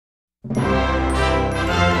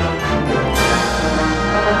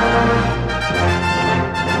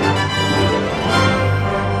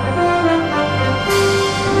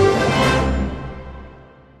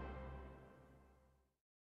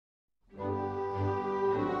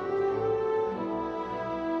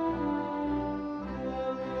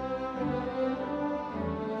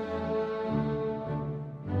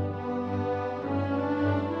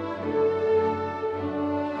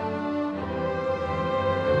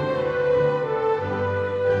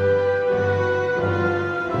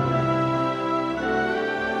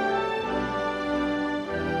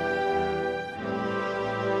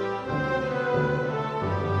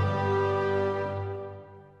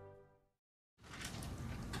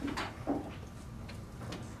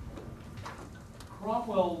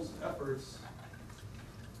Cromwell's efforts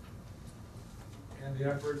and the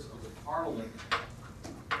efforts of the Parliament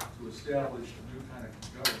to establish a new kind of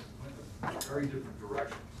government went in very different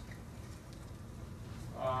directions.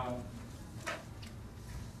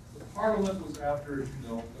 The Parliament was after, as you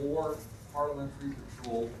know, more parliamentary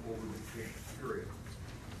control over the king, period.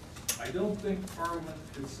 I don't think Parliament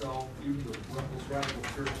itself, even the most radical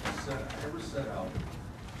church, ever set out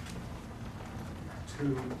to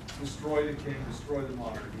destroy the king, destroy the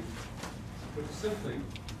monarchy, but to simply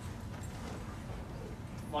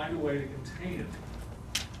find a way to contain it,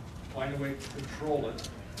 find a way to control it,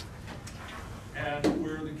 and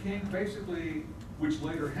where the king basically, which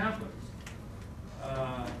later happens,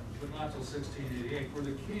 but not till 1688, where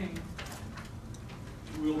the king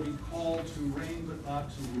will be called to reign but not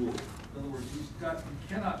to rule. In other words, he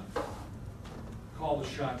cannot call the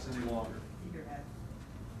shots any longer.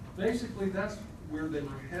 Basically, that's where they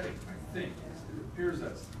were heading, I think. It appears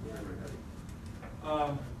that's where they were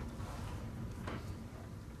heading.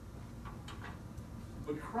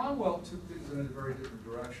 But Cromwell took things in a very different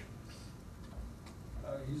direction.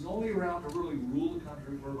 He's only around to really rule the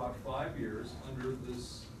country for about 5 years under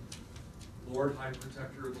this Lord High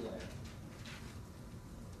Protector of the land.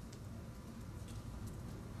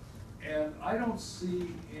 And I don't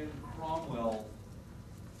see in Cromwell,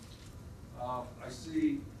 I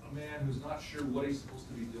see a man who's not sure what he's supposed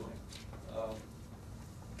to be doing.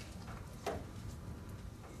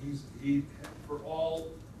 He, for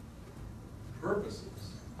all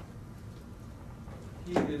purposes,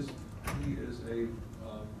 he is a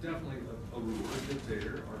definitely a ruler, a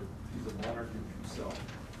dictator, or he's a monarch himself,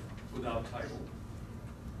 without title.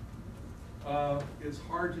 It's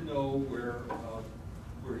hard to know where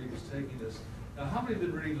he was taking this. Now, how many have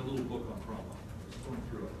been reading the little book on Cromwell? Just going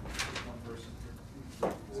through it. Just one person here.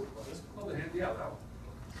 Oh, the hand, yeah, that one.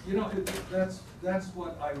 You know, that's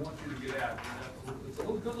what I want you to get at. It's a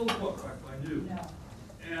good little book, I knew. Yeah.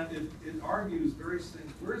 And it argues various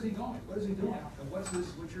things. Where is he going? What is he doing? Yeah. And what's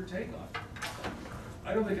your take on it?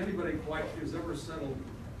 I don't think anybody quite has ever settled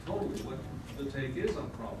totally what the take is on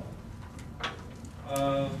Cromwell.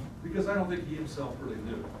 Because I don't think he himself really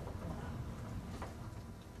knew.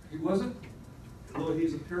 He wasn't, although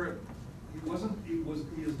he's a Puritan, he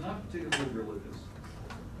is not particularly religious.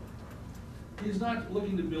 He's not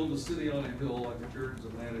looking to build a city on a hill like the Puritans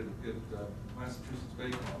have landed at Massachusetts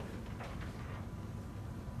Bay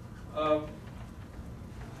Colony.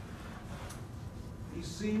 He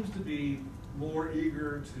seems to be more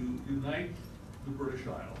eager to unite the British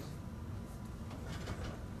Isles,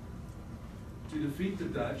 to defeat the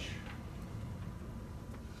Dutch,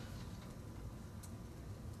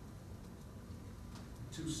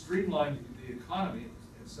 to streamline the economy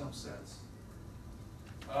in some sense.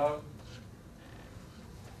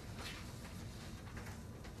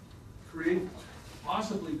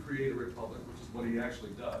 Possibly create a republic, which is what he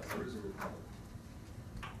actually does. There is a republic.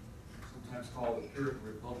 Sometimes called a Puritan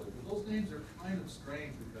republic. But those names are kind of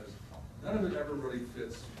strange because none of it ever really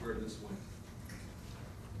fits where this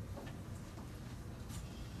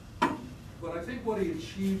went. But I think what he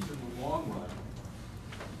achieves in the long run,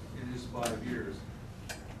 in his 5 years,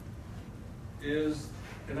 is,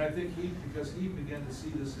 and I think because he began to see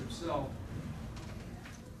this himself,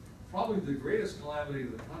 probably the greatest calamity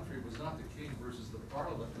of the country was not the king versus the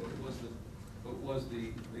Parliament, but it was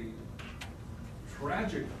the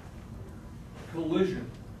tragic collision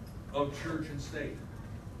of church and state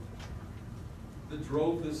that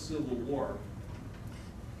drove this civil war,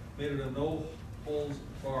 made it a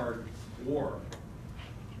no-holds-barred war,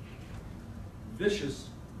 vicious,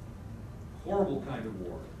 horrible kind of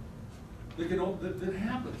war that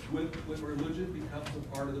happens when religion becomes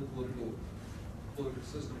a part of the political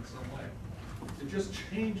system in some way. It just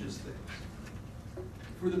changes things.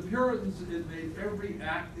 For the Puritans, it made every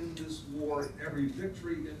act in this war, every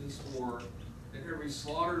victory in this war, and every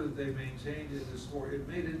slaughter that they maintained in this war, it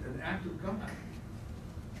made it an act of God.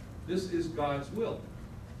 This is God's will.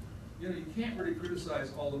 You know, you can't really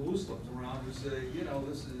criticize all the Muslims around who say, you know,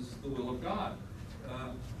 this is the will of God.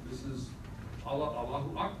 This is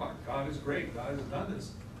Allahu Akbar. God is great. God has done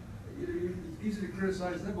this. It's easy to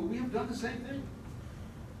criticize them, but we have done the same thing.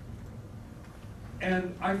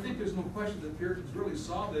 And I think there's no question that Puritans really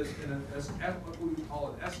saw this in what we would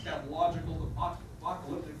call an eschatological,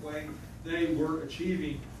 apocalyptic way. They were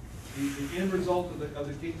achieving the end result of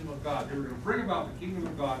the kingdom of God. They were going to bring about the kingdom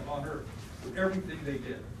of God on earth with everything they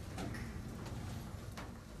did.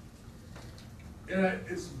 And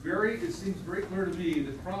it seems very clear to me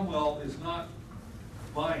that Cromwell is not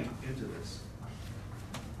buying into this.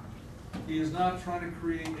 He is not trying to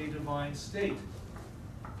create a divine state.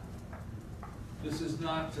 This is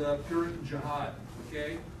not Puritan jihad,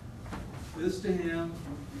 okay? This to him,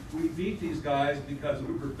 we beat these guys because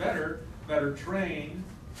we were better trained,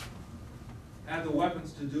 had the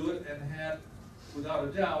weapons to do it, and had, without a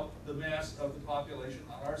doubt, the mass of the population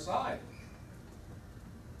on our side.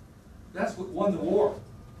 That's what won the war.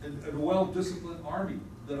 And a well-disciplined army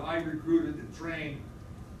that I recruited and trained,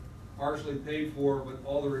 partially paid for, but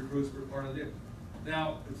all the recruits were part of it.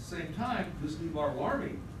 Now, at the same time, this new model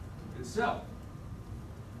army itself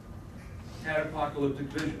had apocalyptic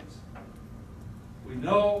visions. We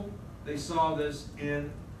know they saw this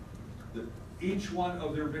in each one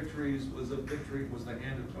of their victories was the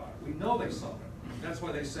hand of God. We know they saw it. That's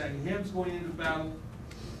why they sang hymns going into battle.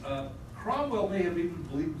 Cromwell may have even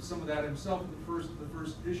believed some of that himself in the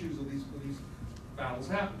first issues of these battles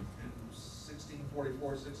happened in 1644,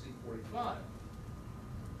 1645.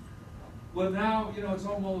 But now, you know, it's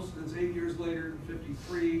 8 years later, in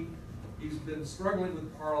 53. He's been struggling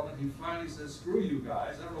with Parliament. He finally says, screw you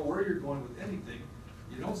guys. I don't know where you're going with anything.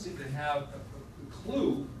 You don't seem to have a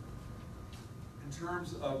clue in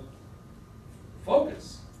terms of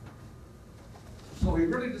focus. So he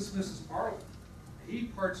really dismisses Parliament. He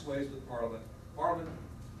parts ways with Parliament. Parliament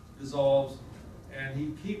dissolves, and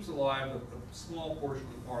he keeps alive a small portion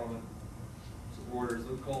of Parliament supporters,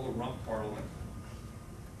 they're called the Rump Parliament.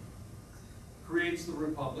 Creates the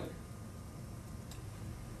Republic.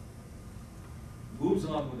 Moves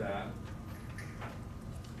on with that.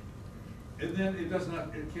 And then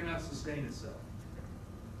it cannot sustain itself.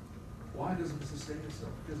 Why doesn't it sustain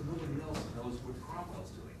itself? Because nobody else knows what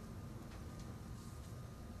Cromwell's doing.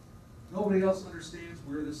 Nobody else understands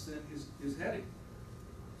where this thing is heading.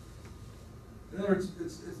 In other words,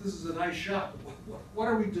 this is a nice shot. What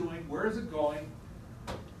are we doing? Where is it going?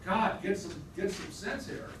 God, get some sense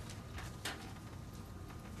here.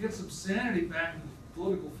 Get some sanity back in the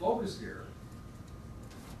political focus here.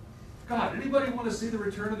 God, anybody want to see the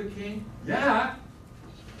return of the king? Yeah.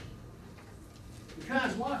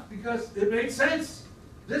 Because what? Because it made sense.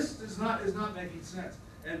 This is not making sense.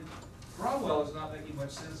 And Cromwell is not making much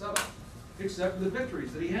sense of it, except for the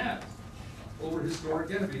victories that he has over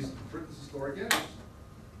historic enemies, Britain's historic enemies.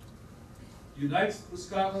 Unites with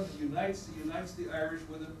Scotland, unites the Irish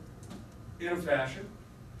with him in a fashion.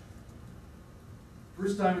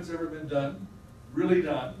 First time it's ever been done, really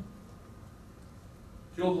done.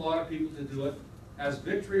 Killed a lot of people to do it. Has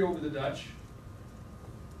victory over the Dutch.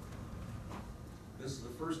 This is the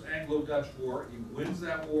first Anglo-Dutch war. He wins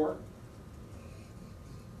that war.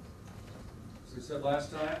 As I said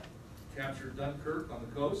last time, captured Dunkirk on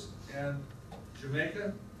the coast and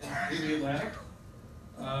Jamaica in the Atlantic.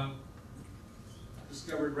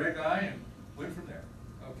 Discovered Red Eye and went from there.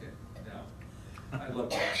 Okay, now, I love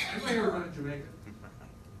that. Anybody ever been to Jamaica?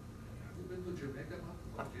 Have you been to Jamaica?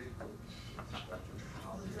 Okay.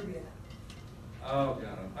 Oh,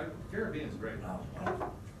 God, Caribbean is great.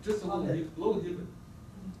 Just a little humid.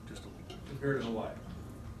 Just a little. Compared to Hawaii.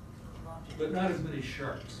 But not as many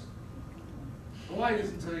sharks. Hawaii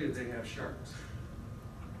doesn't tell you they have sharks.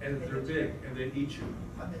 And they're big, and they eat you.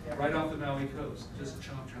 Right off the Maui coast. Just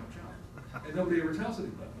chomp, chomp, chomp. And nobody ever tells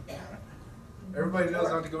anybody. Everybody knows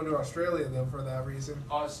not to go to Australia, though, for that reason.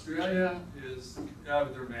 Australia is,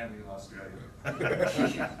 they're manly in Australia.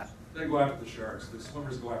 They go after the sharks. The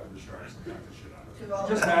swimmers go after the sharks and knock the shit out of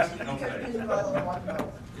them. Just ask me, okay.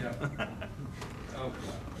 Yeah. Oh,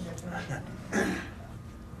 God.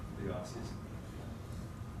 The Aussies.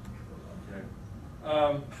 Okay.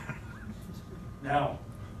 Now,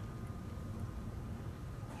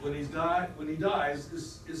 when he dies,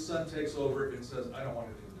 his son takes over and says, I don't want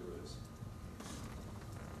anything to do with this.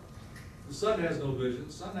 The son has no vision.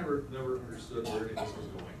 The son never understood where any of this was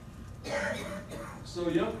going. So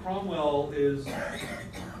young Cromwell is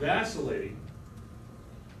vacillating,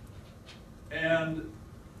 and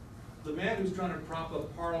the man who's trying to prop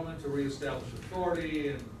up Parliament to reestablish authority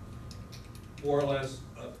and more or less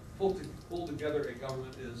pull together a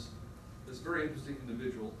government is this very interesting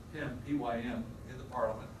individual, P.Y.M., in the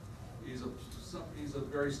Parliament. He's a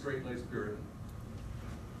very straight-laced Puritan.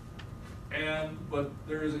 But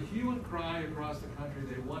there is a hue and cry across the country.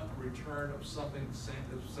 They want a return of something of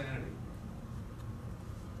sanity.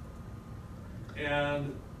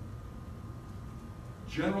 And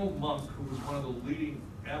General Monk, who was one of the leading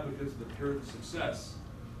advocates of the Puritan success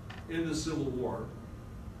in the Civil War,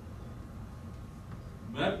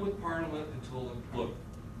 met with Parliament and told them, look,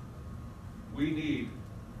 we need,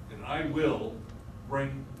 and I will,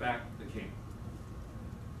 bring back the king.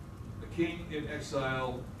 The king in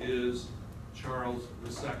exile is Charles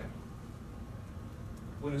II.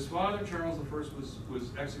 When his father, Charles I, was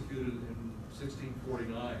executed in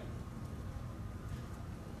 1649,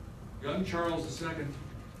 young Charles II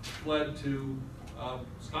fled to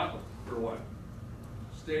Scotland for a while,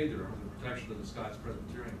 stayed there under the protection of the Scots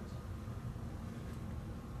Presbyterians.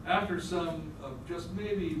 After some, just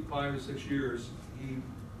maybe 5 or 6 years, he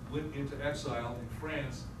went into exile in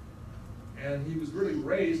France, and he was really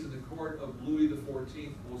raised in the court of Louis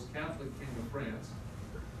XIV, most Catholic king of France.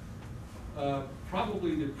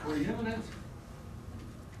 Probably the preeminent,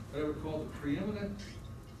 what I would call the preeminent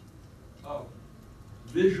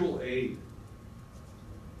visual aid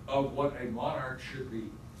of what a monarch should be,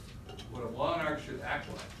 what a monarch should act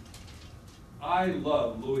like. I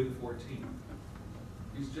love Louis XIV.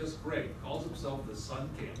 He's just great. Calls himself the Sun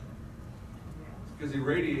King because he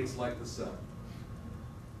radiates like the sun.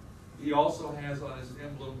 He also has on his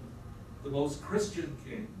emblem the most Christian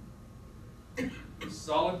king. He's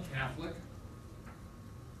solid Catholic.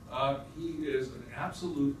 He is an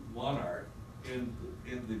absolute monarch in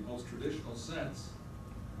the most traditional sense.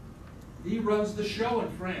 He runs the show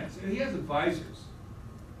in France, and he has advisors.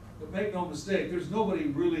 But make no mistake, there's nobody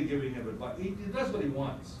really giving him advice. He does what he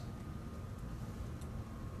wants.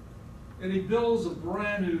 And he builds a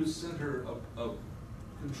brand new center of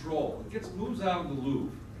control. It moves out of the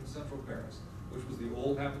Louvre in central Paris, which was the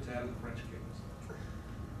old habitat of the French kings.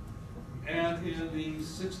 And in the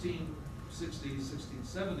 1660s,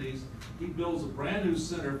 1670s, he builds a brand new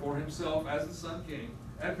center for himself as the Sun King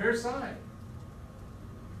at Versailles.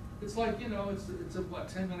 It's like, you know, it's a what,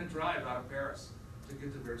 10-minute drive out of Paris to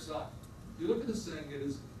get to Versailles. You look at this thing, it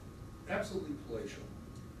is absolutely palatial,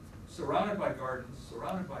 surrounded by gardens,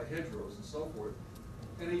 surrounded by hedgerows and so forth.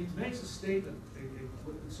 And he makes a statement,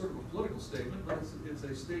 sort of a political statement, but it's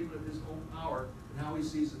a statement of his own power and how he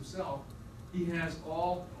sees himself. He has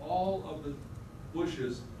all of the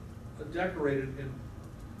bushes decorated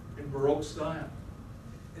in Baroque style.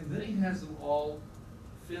 And then he has them all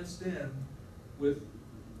fenced in with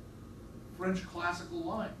French classical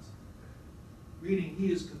lines, meaning he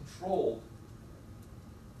has controlled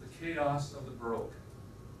the chaos of the Baroque.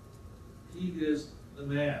 He is the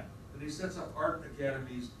man. And he sets up art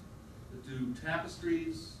academies that do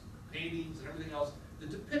tapestries, paintings, and everything else that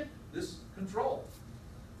depict this control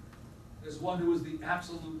as one who is the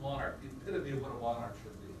absolute monarch, the epitome of what a monarch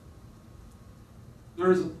should be.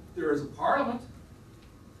 There is a parliament,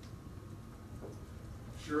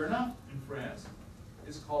 sure enough, in France.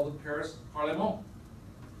 It's called the Paris Parlement.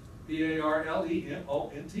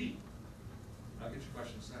 P-A-R-L-E-M-O-N-T. I'll get your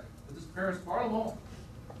question in a second. But this Paris Parlement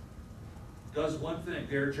does one thing.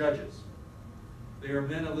 They are judges. They are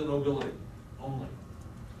men of the nobility only.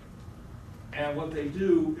 And what they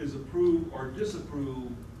do is approve or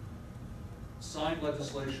disapprove signed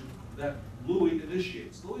legislation that Louis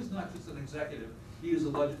initiates. Louis is not just an executive. He is the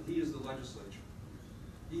legislature.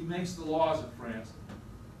 He makes the laws in France.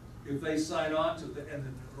 If they sign on to it, and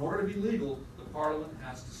in order to be legal, the Parliament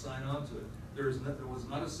has to sign on to it. There was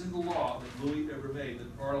not a single law that Louis ever made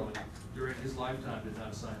that Parliament during his lifetime did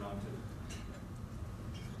not sign on to.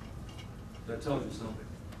 That tells you something.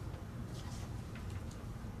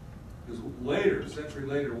 Because later, a century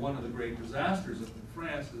later, one of the great disasters in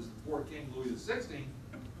France is the poor King Louis XVI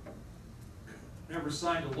never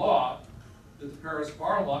signed a law that the Paris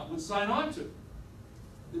Parlement would sign on to.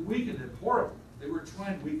 It weakened it horribly. They were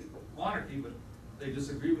trying to weaken monarchy, but they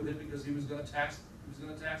disagreed with him because he was going to tax the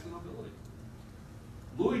nobility.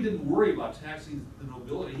 Louis didn't worry about taxing the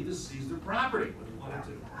nobility. He just seized their property when he wanted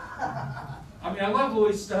to. I mean, I love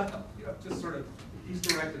Louis' stuff. You know, just sort of, he's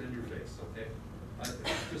directed in your face, okay?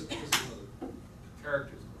 Just one of the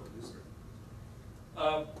characters of history.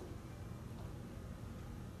 Oh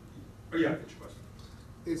yeah, get your question.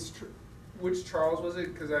 It's true. Which Charles was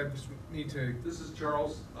it? Because I just need to. This is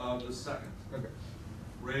Charles II. Okay.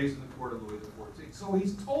 Raised in the court of Louis XIV. So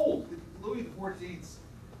he's told, Louis XIV's,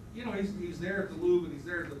 you know, he's there at the Louvre and he's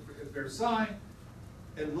there at Versailles,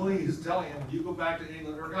 and Louis is telling him, when you go back to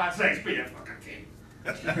England, for God's sakes, be a fucking king.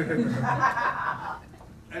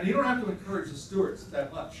 And you don't have to encourage the Stuarts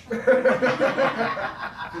that much.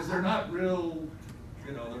 Because they're not real,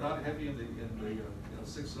 you know, they're not heavy in the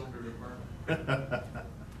 6-cylinder department.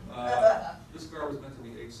 This car was meant to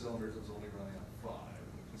be 8 cylinders, it was only running on 5.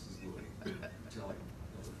 This is Louis telling him.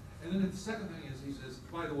 And then the second thing is, he says,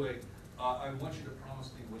 by the way, I want you to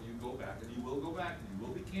promise me when you go back, and you will go back, and you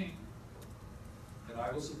will be king, and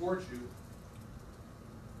I will support you.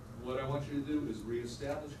 What I want you to do is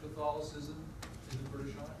reestablish Catholicism in the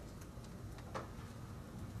British Isles.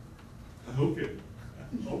 Okay,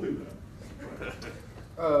 I'll do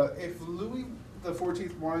that. If Louis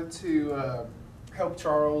XIV wanted to help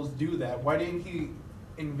Charles do that, why didn't he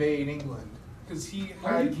invade England because he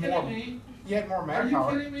Are you had kidding more. me? He had more Are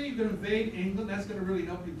manpower. you kidding me? You're gonna invade England, that's gonna really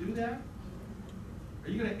help you do that? Are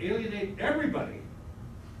you gonna alienate everybody?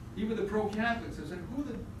 Even the pro-Catholics have said, who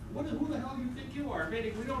the hell do you think you are?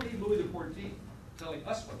 Invading? We don't need Louis XIV telling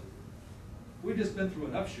us what to do. We've just been through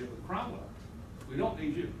enough shit with Cromwell. We don't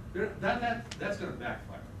need you. That's gonna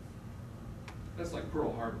backfire. That's like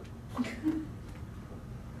Pearl Harbor. On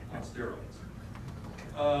steroids.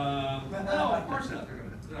 No, of course not. They're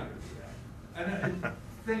not gonna do that. And the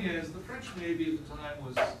thing is, the French Navy at the time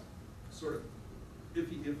was sort of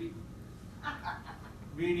iffy.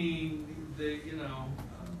 Meaning they,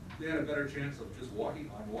 they had a better chance of just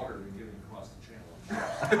walking on water than getting across the channel.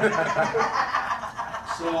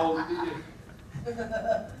 So,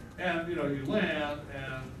 and you land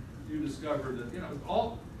and you discover that,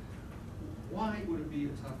 why would it be a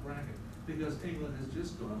tough racket? Because England has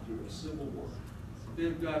just gone through a civil war.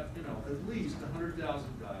 They've got, at least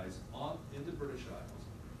 100,000 guys in the British Isles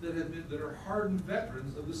that are hardened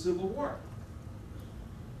veterans of the Civil War.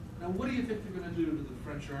 Now, what do you think they're going to do to the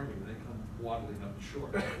French army when they come waddling up the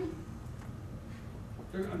shore?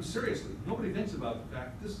 Seriously, nobody thinks about the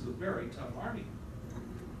fact that this is a very tough army.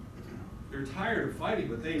 They're tired of fighting,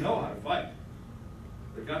 but they know how to fight.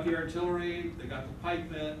 They've got the artillery, they got the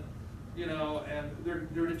pikemen, and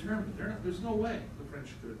they're determined. There's no way the French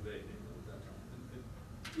could invade England at that time, and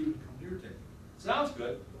even come near taking it. Sounds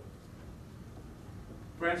good.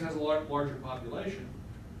 France has a larger population,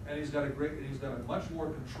 and he's got a much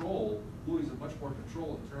more control. Louis has much more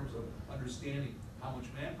control in terms of understanding how much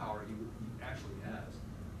manpower he actually has,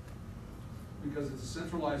 because it's a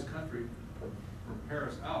centralized country from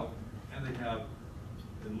Paris out, and they have,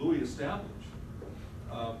 and Louis established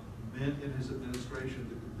men in his administration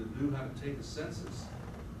that knew how to take a census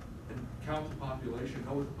and count the population,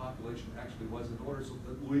 know what the population actually was, in order so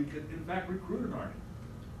that Louis could, in fact, recruit an army.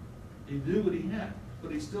 He knew what he had,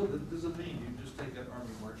 but he still doesn't mean you just take that army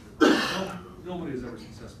and march it. Nobody has ever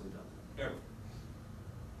successfully done that, ever.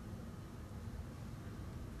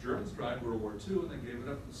 Germans tried World War II, and they gave it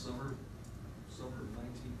up in the summer of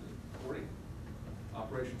 1940.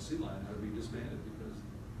 Operation Sea Lion had to be disbanded because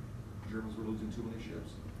Germans were losing too many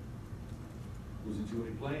ships, losing too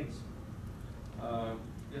many planes.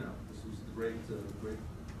 This was the great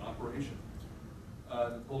operation.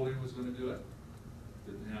 Napoleon was going to do it.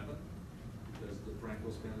 Didn't happen because the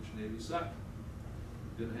Franco-Spanish Navy sucked.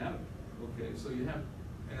 Didn't happen. Okay, so you have,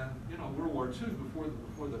 and World War II,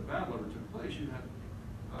 before the battle ever took place, you had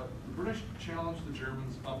the British challenged the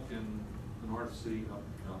Germans up in the North Sea, up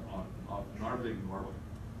in Narvik, Norway.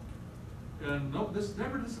 And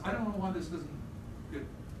I don't know why this doesn't get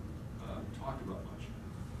talked about much.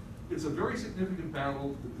 It's a very significant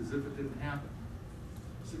battle, as if it didn't happen.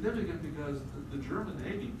 Significant because the German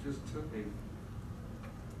Navy just took a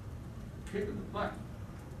kick in the butt,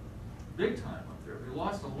 big time up there. They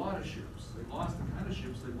lost a lot of ships. They lost the kind of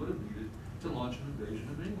ships they would have needed to launch an invasion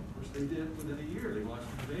of England, which they did within a year. They launched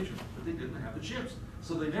an invasion, but they didn't have the ships.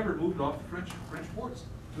 So they never moved off the French ports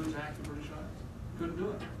to attack the British Isles. Couldn't do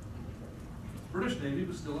it. The British Navy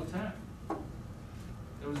was still intact.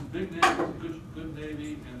 It was a big navy, it was a good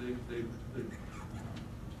navy, and they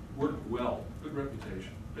worked well, good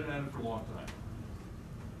reputation. Been at it for a long time.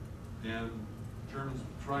 And Germans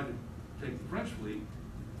tried to take the French fleet.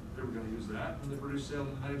 They were going to use that, and the British sailed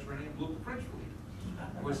in the Mediterranean and blew up the French fleet.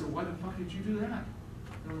 I said, why the fuck did you do that?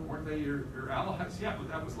 Weren't they your allies? Yeah, but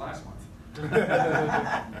that was last month.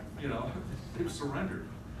 They've surrendered.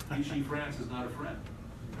 Vichy France is not a friend.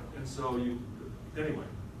 And so anyway,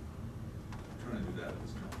 I'm trying to do that in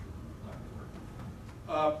this country. Not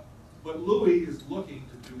gonna work. But Louis is looking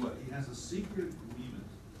to do what? He has a secret agreement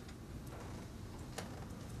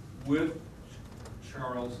with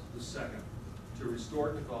Charles II to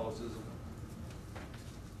restore Catholicism,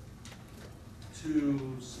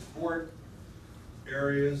 to support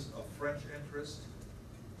areas of French interest,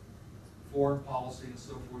 foreign policy, and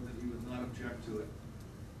so forth, that he would not object to it.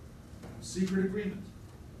 Secret agreement.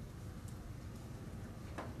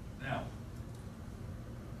 Now,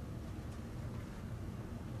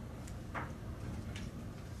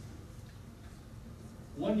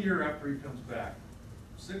 one year after he comes back,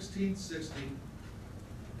 1660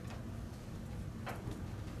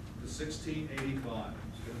 to 1685,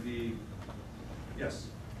 it's going to be, yes?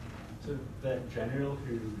 So that general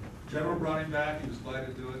who... General brought him back, he was glad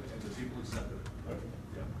to do it, and the people accepted it. Okay.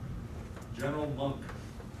 Yeah. General Monk.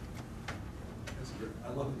 That's good. I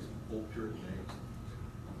love these old Puritan names.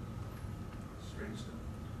 Strange stuff.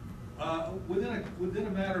 Within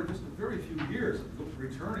a matter of just a very few years of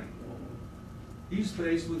returning, he's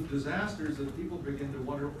faced with disasters that people begin to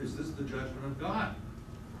wonder, is this the judgment of God?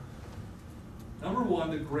 Number one,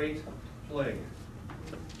 the Great Plague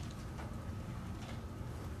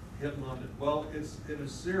hit London. Well, it's in a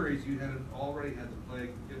series, you had already had the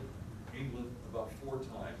plague hit England about 4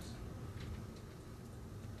 times.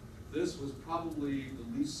 This was probably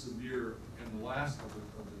the least severe and the last of the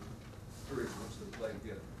periods in which the plague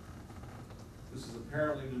hit. This is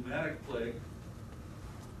apparently pneumatic plague,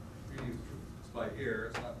 meaning it's by air,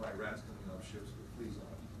 it's not by rats coming off ships with fleas on it.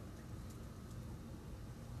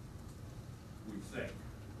 We think.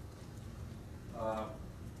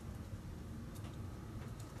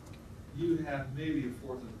 You have maybe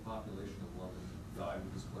 1/4 of the population of London died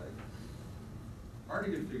with this plague. Hard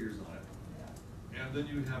to get figures on it. And then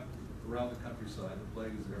you have around the countryside, the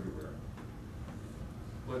plague is everywhere.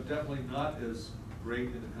 But definitely not as great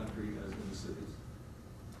in the country as in the cities.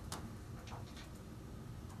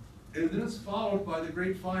 And then it's followed by the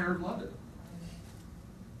Great Fire of London.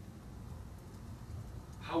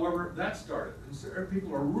 However, that started, and so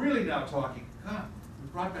people are really now talking, God, we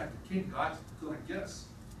brought back the king, God's gonna get us.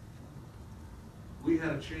 We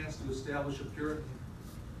had a chance to establish a Puritan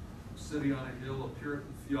city on a hill, a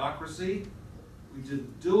Puritan theocracy. We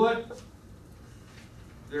didn't do it.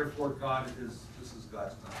 Therefore, this is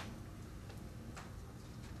God's time.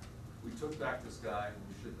 We took back this guy and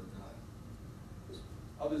we shouldn't have done it.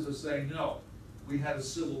 Others are saying, no, we had a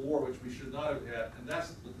civil war which we should not have had, and that's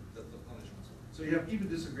the punishments. So you have even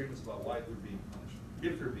disagreements about why they're being punished,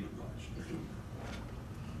 if they're being punished.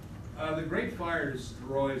 The Great Fire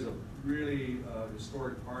destroys a really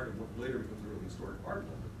historic part of what later becomes a really historic part of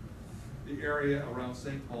London. The area around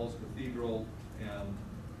St. Paul's Cathedral and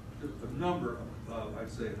a number of, I'd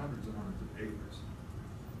say, hundreds and hundreds of acres.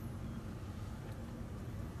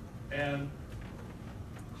 And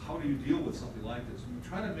how do you deal with something like this? You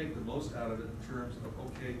try to make the most out of it in terms of,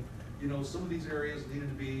 okay, you know, some of these areas needed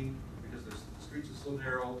to be, because the streets are so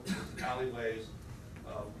narrow, there's alleyways,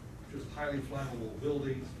 just highly flammable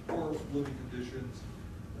buildings, poor living conditions,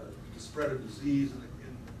 the spread of disease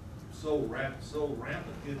so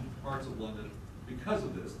rampant in parts of London because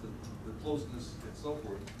of this, the closeness and so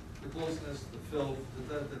forth, the closeness, the filth,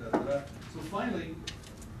 So finally,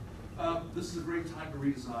 this is a great time to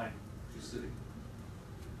redesign the city.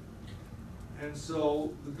 And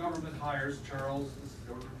so the government hires Governor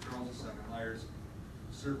Charles II hires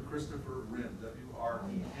Sir Christopher Wren,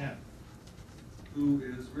 W-R-E-N, who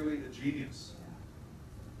is really a genius.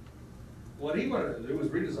 What he wanted to do was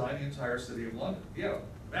redesign the entire city of London. He had a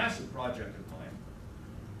massive project in mind.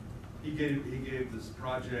 He gave this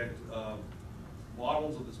project,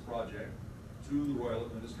 models of this project to the royal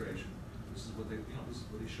administration. This is what this is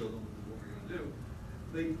what he showed them what we're going to do.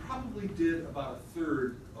 They probably did about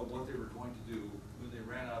 1/3 of what they were going to do when they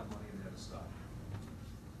ran out of money and had to stop.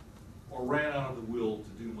 Or ran out of the will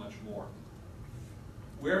to do much more.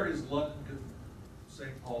 Where is London,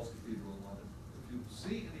 St. Paul's Cathedral in London? If you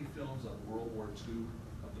see any films on World War II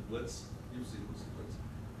of the Blitz, you've seen the Blitz.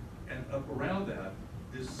 And up around that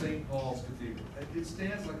is St. Paul's Cathedral. It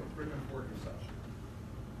stands like a freaking fortress actually.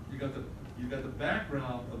 You got the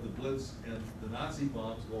background of the Blitz and the Nazi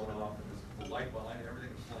bombs going off, and there's the light behind it, everything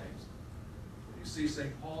in flames. When you see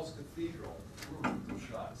St. Paul's Cathedral, those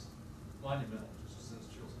shots, monumental, just sends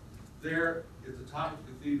chills. There, at the top of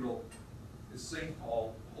the cathedral, is St.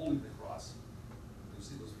 Paul holding the cross. You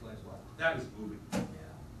see those flames flying. That is moving. Yeah.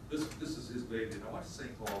 This is his baby. And I went to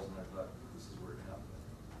St. Paul's and I thought, this is where it happened.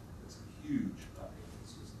 It's huge. I mean,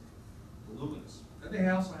 it's just voluminous. And they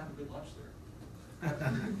also have a good lunch there.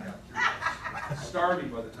 Starving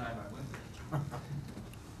by the time I went there.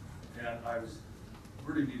 And I was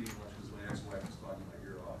really needing lunch because my ex-wife was talking my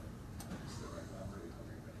ear off. I said, I'm really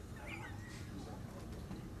hungry.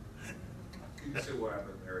 You can say why I've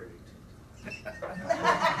been married 18 times.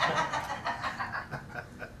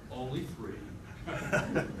 Only 3.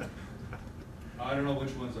 I don't know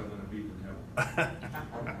which ones I'm going to beat in heaven.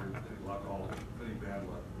 Any luck, any bad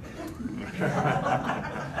luck.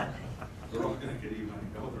 They're all going to get even. I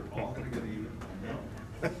know they're all going to get even. I know.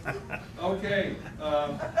 Okay.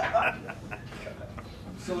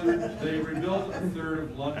 So they rebuilt 1/3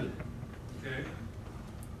 of London. Okay.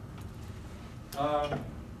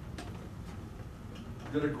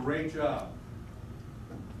 Did a great job.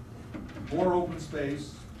 More open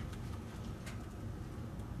space.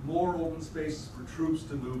 More open spaces for troops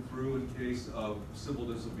to move through in case of civil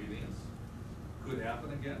disobedience. Could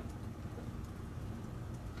happen again.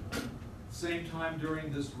 Same time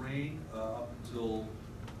during this reign, up until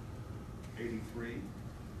 83,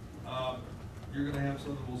 you're going to have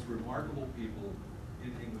some of the most remarkable people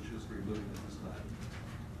in English history living at this time.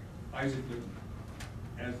 Isaac Newton,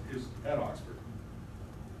 as is at Oxford.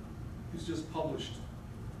 He's just published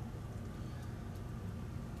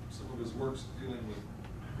some of his works dealing with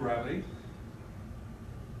gravity.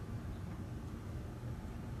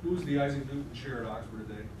 Who's the Isaac Newton chair at Oxford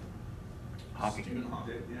today? Hawking. Stephen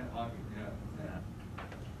Hawking. Yeah, Hawking, yeah. Yeah.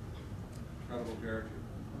 Incredible character.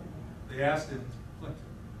 They asked him, "What?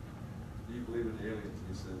 Do you believe in aliens?" And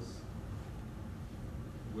he says,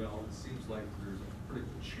 "Well, it seems like there's a pretty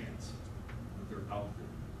good chance that they're out there.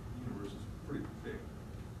 The universe is pretty big."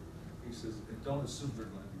 He says, "And don't assume they're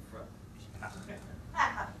going to be friendly."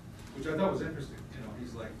 Which I thought was interesting. You know,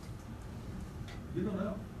 he's like, "You don't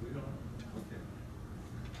know. We don't know." Okay.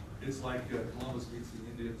 It's like Columbus meets the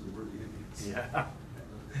Indians and we're the Indians. Yeah.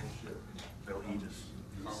 Bullshit. They'll eat us.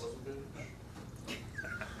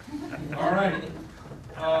 All right.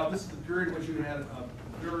 This is the period in which you had a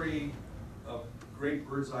very great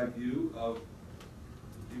bird's eye view of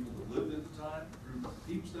the people that lived at the time through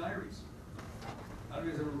Pepys' diaries. How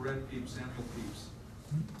many of you guys ever read Pepys, Samuel Pepys?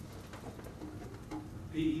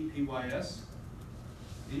 P-E-P-Y-S?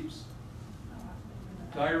 Pepys?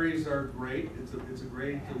 Diaries are great. It's a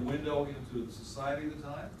great window into the society of the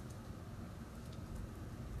time.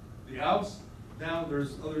 The outs, now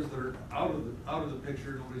there's others that are out of the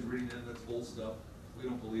picture. Nobody's reading it. That's old stuff. We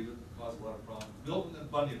don't believe it. It causes a lot of problems. Milton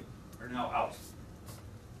and Bunyan are now out.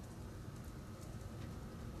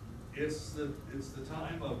 It's the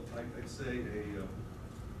time of, I'd say, the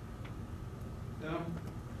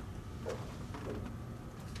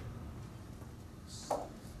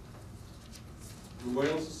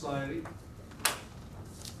Royal Society,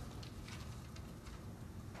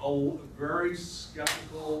 a very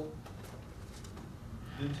skeptical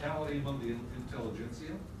mentality among the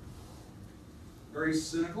intelligentsia, very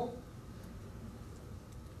cynical,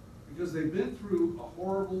 because they've been through a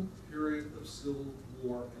horrible period of civil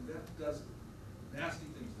war, and that does nasty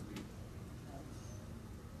things to people.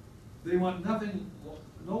 They want nothing,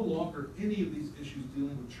 no longer any of these issues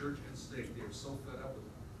dealing with church and state. They are so fed up with it.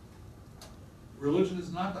 Religion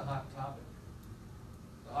is not the hot topic.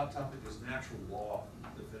 The hot topic is natural law,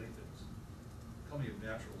 defending things. Coming of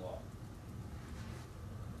natural law.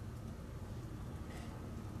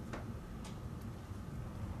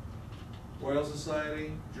 Royal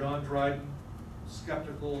Society, John Dryden,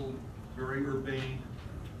 skeptical, very urbane,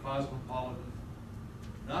 cosmopolitan.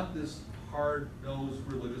 Not this hard-nosed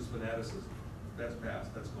religious fanaticism. That's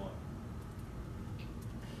past, that's gone.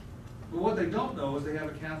 But what they don't know is they have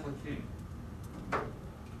a Catholic king.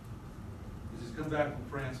 He's come back from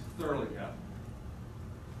France thoroughly Catholic.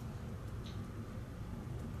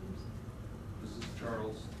 This is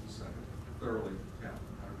Charles II, thoroughly Catholic,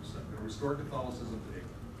 100%. Going to restore Catholicism to England.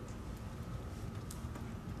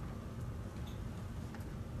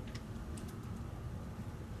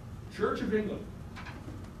 Church of England.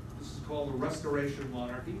 This is called the Restoration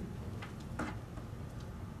Monarchy,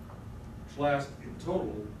 which lasts in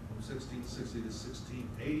total from 1660 to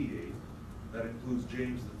 1688. That includes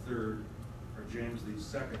James III, or James II,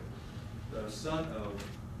 the son of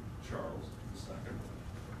Charles II.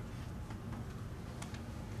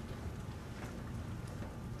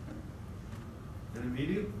 An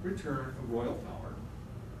immediate return of royal power,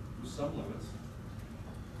 with some limits,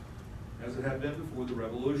 as it had been before the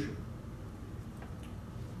Revolution.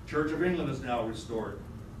 Church of England is now restored.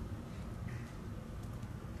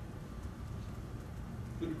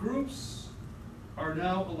 But groups are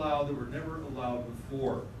now allowed that were never allowed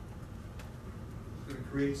before. It's going to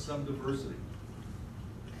create some diversity.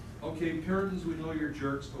 Okay, Puritans, we know you're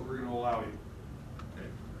jerks, but we're going to allow you. Okay,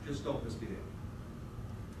 just don't misbehave.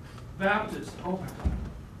 Baptists, oh my God.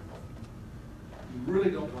 You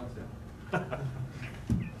really don't want them.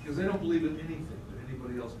 Because they don't believe in anything that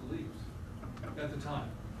anybody else believes at the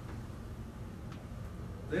time.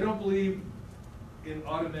 They don't believe in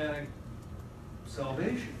automatic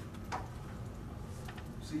salvation.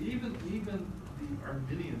 See, even the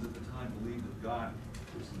Arminians at the time believed that God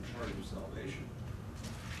was in charge of salvation.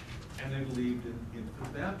 And they believed in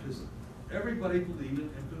infant baptism. Everybody believed in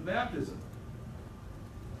infant baptism.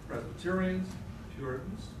 Presbyterians,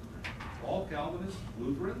 Puritans, all Calvinists,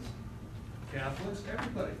 Lutherans, Catholics,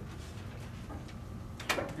 everybody.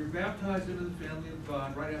 You're baptized into the family of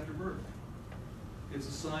God right after birth. It's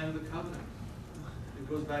a sign of the covenant. It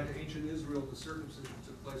goes back to ancient Israel. The circumcision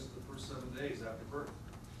took place in the first 7 days after birth.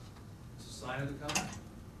 It's a sign of the covenant.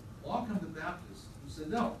 Along come the Baptists who said,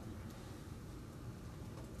 no.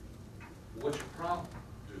 What's your problem,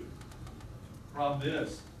 dude? Problem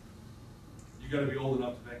is, you got to be old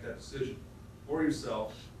enough to make that decision for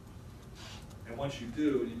yourself. And once you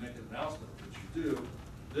do, and you make an announcement that you do,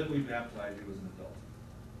 then we baptize you as an adult.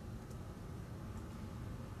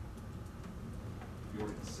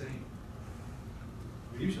 You're insane.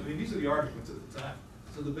 I mean, these are the arguments at the time.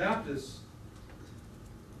 So the Baptists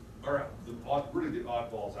are really the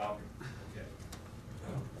oddballs out here. Okay.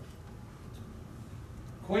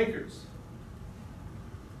 Quakers.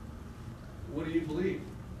 What do you believe?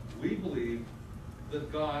 We believe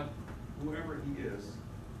that God, whoever he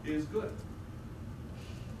is good.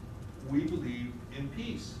 We believe in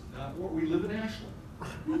peace, not war. We live in Ashland.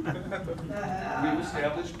 We've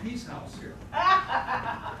established peace house here.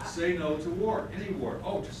 Say no to war, any war.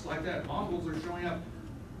 Oh, just like that, Mongols are showing up.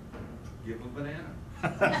 Give them a banana.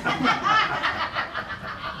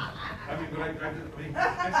 I mean, but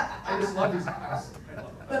I just love these guys.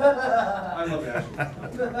 I love Ashland.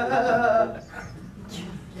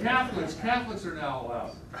 Catholics are now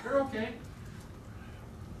allowed. They're okay.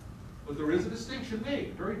 But there is a distinction made,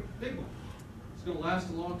 a very big one. It's going to last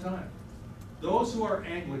a long time. Those who are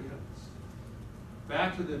Anglicans,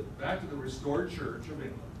 back to the restored Church of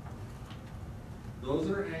England, those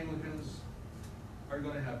that are Anglicans are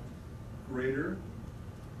going to have greater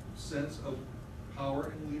sense of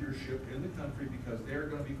power and leadership in the country because they're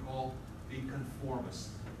going to be called the conformists.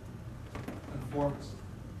 Conformists.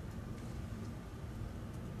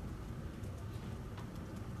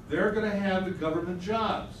 They're going to have the government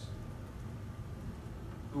jobs.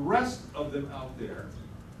 The rest of them out there,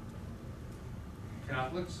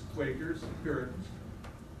 Catholics, Quakers, Puritans,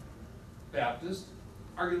 Baptists,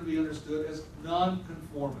 are going to be understood as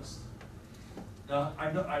non-conformists. Now,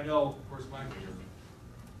 I know, of course, my favorite.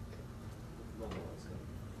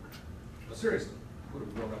 But seriously, would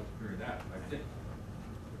have grown up hearing that, I think.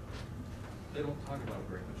 They don't talk about it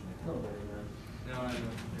very much anymore. No, I know.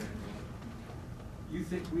 You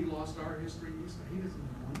think we lost our history? He doesn't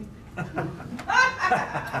know anything.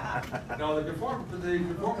 No, the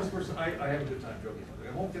conformist person, I have a good time joking with it.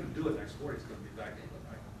 I won't get to do it next quarter. He's going to be back in,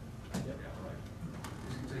 right? Yep. Yeah, right.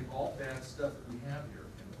 He's going to take all bad stuff that we have here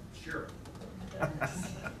and share it.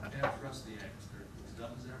 Can't trust the Yanks. They're as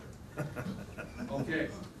dumb as ever. Okay,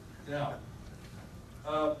 now,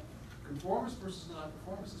 conformist versus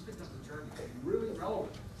non-conformist. This becomes a term that's really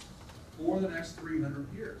relevant for the next 300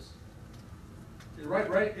 years.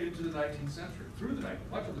 Right into the 19th century,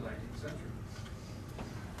 much of the 19th century. If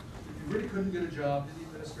you really couldn't get a job in the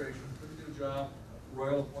administration, couldn't get a job,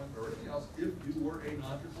 royal appointment, or anything else, if you were a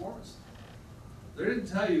nonconformist. They didn't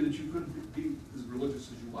tell you that you couldn't be as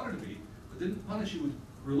religious as you wanted to be, but didn't punish you with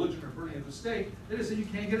religion or burning at the stake. They just said you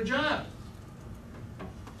can't get a job.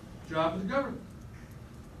 Job with the government.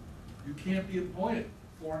 You can't be appointed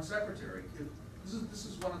foreign secretary. This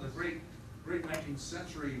is one of the great 19th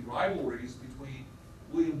century rivalries between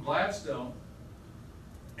William Gladstone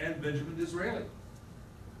and Benjamin Disraeli.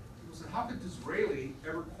 People said, how could Disraeli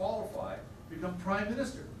ever qualify to become prime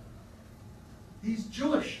minister? He's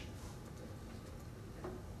Jewish.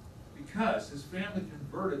 Because his family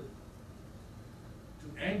converted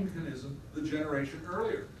to Anglicanism the generation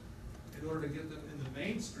earlier in order to get them in the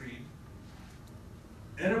mainstream,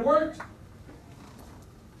 and it worked.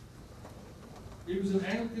 He was an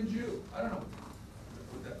Anglican Jew. I don't know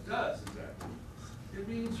what that does exactly. It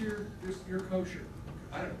means you're kosher.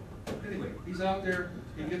 I don't know. Anyway, he's out there.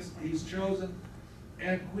 He's chosen,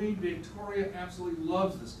 and Queen Victoria absolutely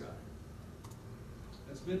loves this guy.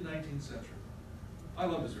 That's mid-19th century. I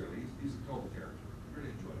love Disraeli. He's a total character. I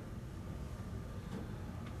really enjoy it.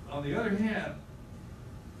 On the other hand,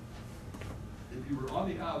 if you were on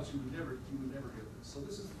the outs, you would never get this. So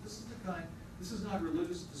this is the kind. This is not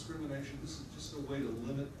religious discrimination. This is just a way to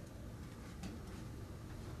limit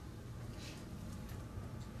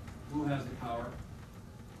who has the power.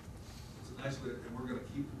 It's a nice way, and we're going to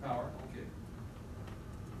keep the power.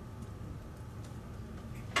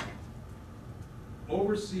 Okay.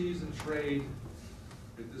 Overseas and trade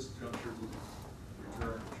at this juncture will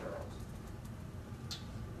return to Charles.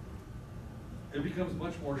 It becomes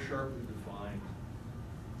much more sharply defined.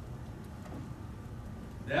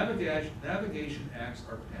 Navigation acts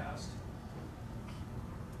are passed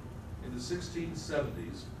in the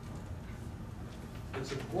 1670s that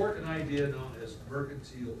support an idea known as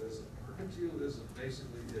mercantilism. Mercantilism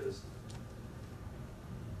basically is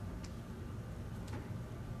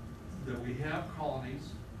that we have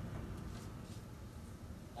colonies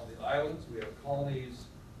on the islands, we have colonies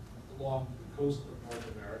along the coast of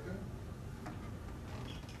North America.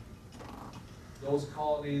 Those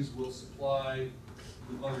colonies will supply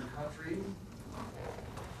the mother country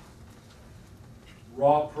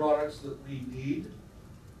raw products that we need,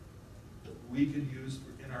 that we can use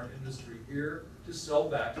in our industry here to sell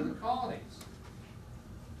back to the colonies.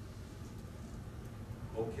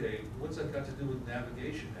 Okay, what's that got to do with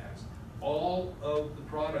navigation acts? All of the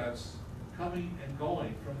products coming and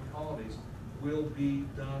going from the colonies will be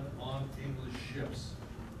done on English ships.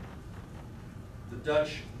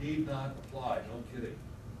 Dutch need not apply, no kidding.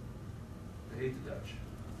 They hate the Dutch.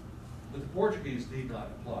 But the Portuguese need not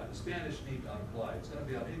apply, the Spanish need not apply, it's gonna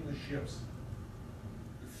be on English ships.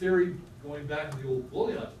 The theory, going back to the old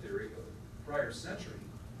bullion theory of the prior century,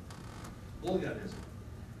 bullionism,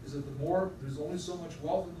 is that the more, there's only so much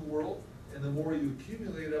wealth in the world, and the more you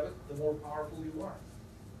accumulate of it, the more powerful you are.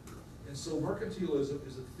 And so mercantilism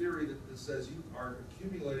is a theory that says you are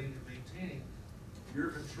accumulating and maintaining your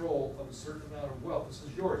control of a certain amount of wealth. This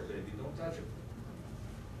is yours, baby, don't touch it.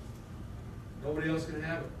 Nobody else can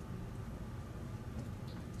have it.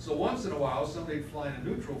 So once in a while, somebody flying a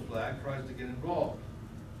neutral flag tries to get involved.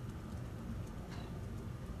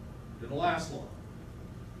 Didn't last long.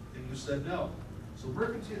 English said no. So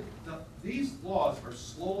mercantile, now, these laws are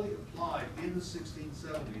slowly applied in the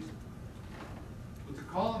 1670s, but the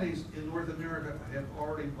colonies in North America have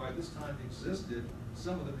already, by this time, existed,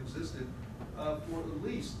 some of them existed, for at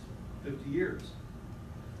least 50 years.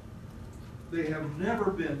 They have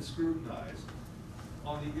never been scrutinized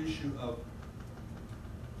on the issue of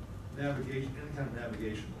navigation, any kind of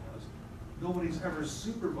navigation laws. Nobody's ever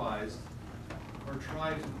supervised or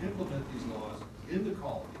tried to implement these laws in the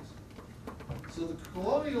colonies. So the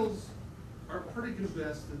colonials are pretty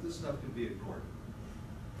convinced that this stuff can be ignored.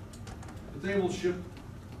 But they will ship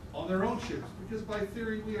on their own ships, because by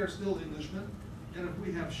theory, we are still Englishmen, and if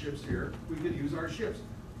we have ships here, we can use our ships.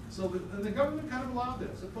 So and the government kind of allowed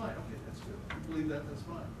this, said, fine, okay, that's good, you believe that, that's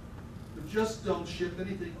fine. But just don't ship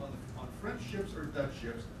anything on French ships or Dutch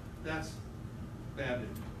ships, that's bad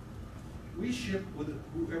news. We ship with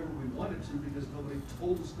whoever we wanted to because nobody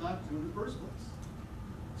told us not to in the first place.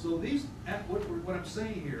 So these, what I'm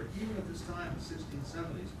saying here, even at this time, the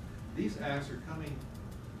 1670s, these acts are coming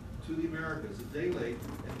to the Americas a day late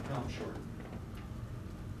and pound short.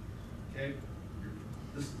 Okay?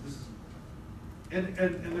 This is, and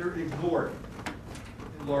they're ignored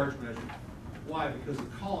in large measure. Why? Because the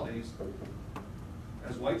colonies,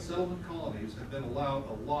 as white settlement colonies, have been allowed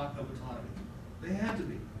a lot of autonomy. They had to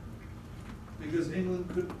be. Because England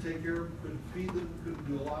couldn't take care of them, couldn't feed them, couldn't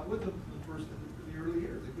do a lot with them in the early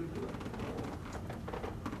years. They couldn't do it.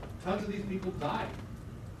 Tons of these people died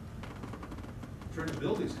trying to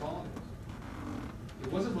build these colonies.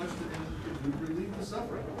 There wasn't much that England could do to relieve the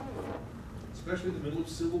suffering, especially in the middle of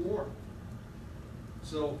Civil War.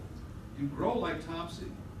 So you grow like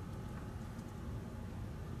Topsy.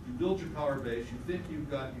 You build your power base. You think you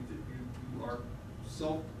are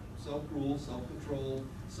self-ruled, self-controlled,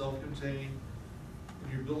 self-contained,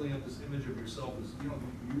 and you're building up this image of yourself as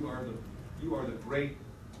you are the great,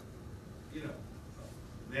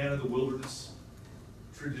 man of the wilderness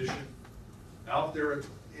tradition, out there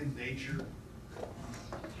in nature,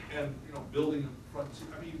 and building a front.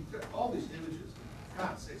 I mean, you've got all these images.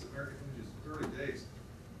 God sakes, American images, early days,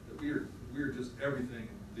 that we are just everything,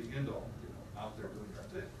 the end all, out there doing our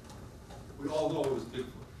thing. We all know it was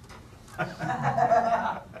Bigfoot. How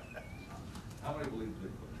many believe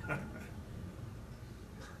Bigfoot?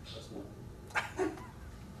 That's one.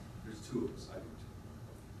 There's two of us, I do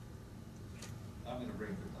too. I'm gonna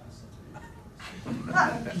bring the glass up to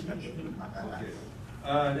you. Okay.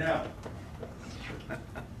 Now,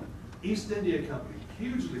 East India Company,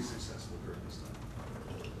 hugely successful during this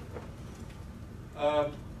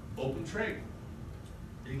time. Open trade.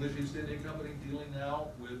 English East India Company dealing now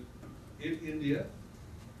with, in India,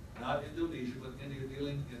 not Indonesia, but India,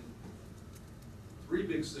 dealing in 3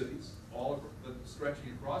 big cities, all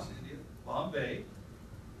stretching across India. Bombay,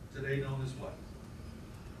 today known as what?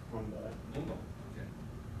 Mumbai. Mumbai, okay.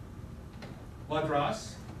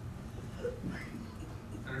 Madras,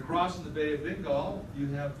 and across in the Bay of Bengal, you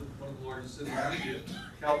have one of the largest cities in India,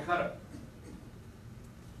 Calcutta.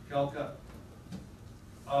 Calcutta.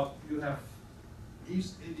 You have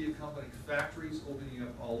East India Company factories opening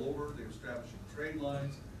up all over. They're establishing trade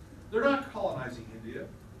lines. They're not colonizing India.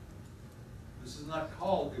 This is not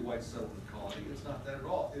called a white settlement colony. It's not that at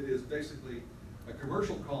all. It is basically a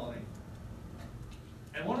commercial colony.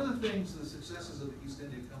 And one of the things, the successes of the East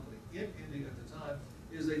India Company in India at the time,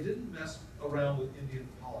 is they didn't mess around with Indian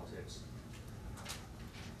politics.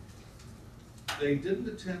 They didn't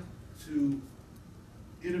attempt to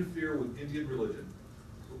interfere with Indian religion,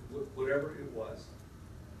 whatever it was.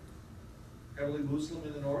 Heavily Muslim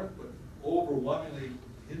in the north, but overwhelmingly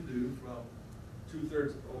Hindu from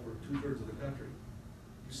over two-thirds of the country.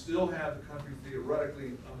 You still have the country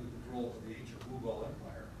theoretically under the control of the ancient Mughal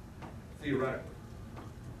Empire, theoretically.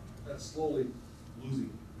 That's slowly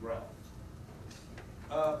losing ground.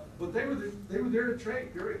 But they were there to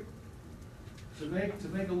trade, period. To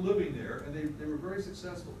make a living there, and they were very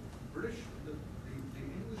successful. The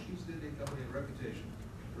English East India Company had a reputation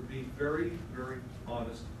for be very, very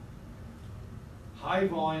honest. High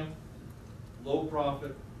volume, low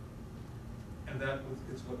profit, and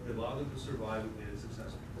it's what allowed them to survive and made it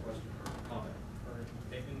successful. Question or comment? Or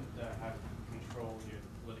they didn't have control yet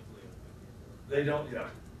politically. They don't, yeah.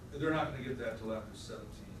 They're not gonna get that till after the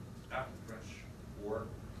French War,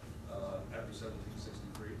 after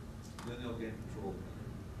 1763. Then they'll gain control of it.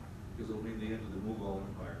 Because it'll mean the end of the Mughal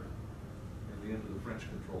Empire and the end of the French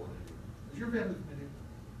control in India. Is your family from India?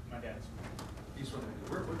 My dad's He's from India.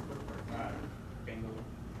 Where part? Bangalore.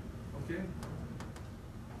 Okay.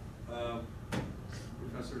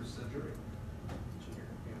 Professor Century.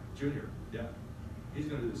 Junior, yeah. He's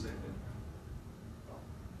gonna do the same thing.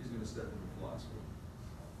 He's gonna step into philosophy.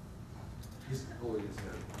 He's holding his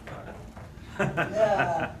head.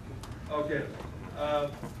 Yeah. Okay.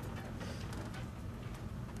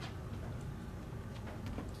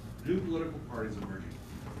 New political parties emerging.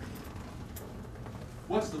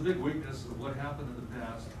 What's the big weakness of what happened in the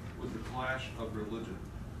past with the clash of religion?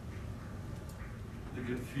 The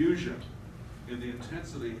confusion in the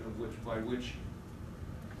intensity by which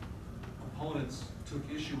opponents took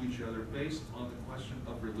issue with each other based on the question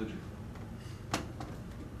of religion.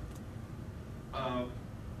 I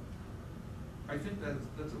think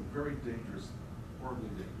that's a very dangerous, horribly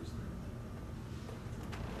dangerous thing.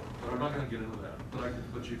 But I'm not going to get into that.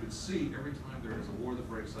 But you can see every time there is a war that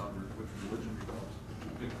breaks out, which religion becomes a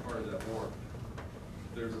big part of that war,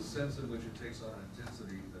 there's a sense in which it takes on an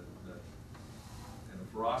intensity and a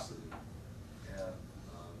ferocity, and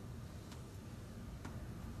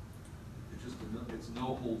it's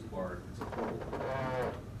no holds barred. It's a horrible.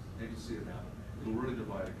 And you see it happen. It'll really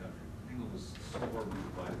divide a country. England was so horribly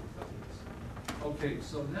divided because of this. Okay,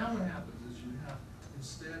 so now what happens is you have,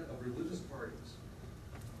 instead of religious parties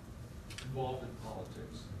involved in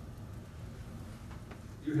politics,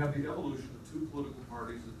 you have the evolution of two political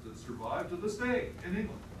parties that survive to this day in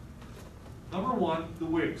England. Number one, the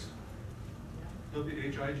Whigs.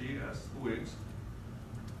 W-H-I-G-S, the Whigs.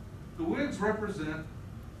 The Whigs represent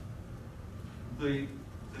an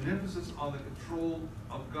emphasis on the control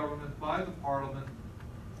of government by the Parliament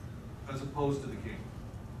as opposed to the King.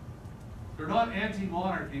 They're not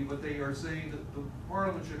anti-monarchy, but they are saying that the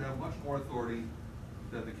Parliament should have much more authority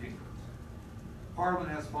than the King does. Parliament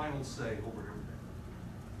has final say over everything.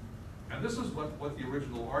 And this is what the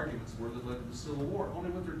original arguments were that led to the Civil War. Only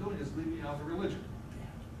what they're doing is leaving out the religion.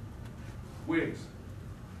 Whigs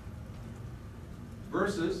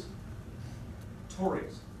versus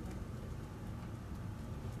Tories.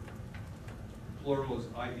 Plural is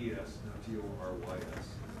I-E-S, not T-O-R-Y-S.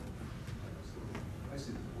 I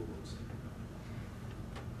see the plurals.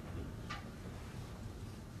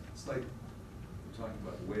 It's like we're talking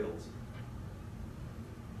about Wales.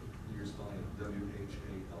 You're spelling it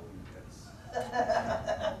W-H-A-L-E-S.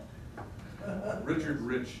 Richard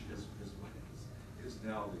Rich is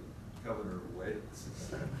now the governor of Wales.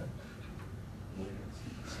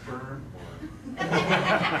 Sperm or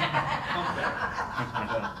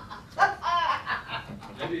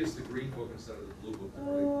maybe it's the green book instead of the blue book that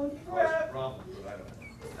really caused the problem, but I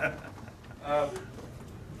don't know.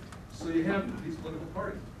 So you have these political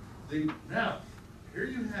parties. Now, here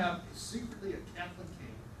you have secretly a Catholic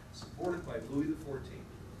king supported by Louis XIV.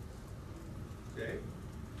 Okay?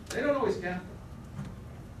 They don't always Catholic.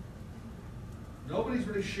 Nobody's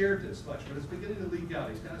really shared this much, but it's beginning to leak out.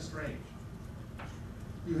 He's kind of strange.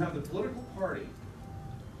 You have the political party,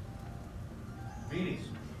 meaning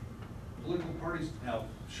political parties now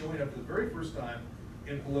showing up for the very first time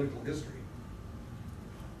in political history,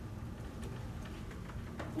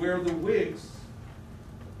 where the Whigs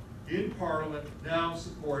in Parliament now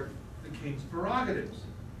support the king's prerogatives.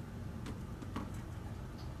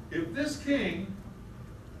 If this king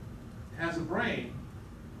has a brain,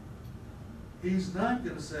 he's not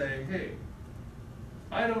going to say, hey,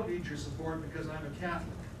 I don't need your support because I'm a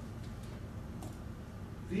Catholic.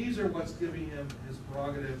 These are what's giving him his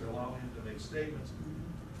prerogative, allowing him to make statements,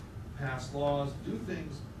 pass laws, do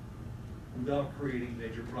things without creating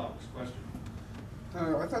major problems. Question?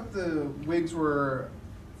 I thought the Whigs were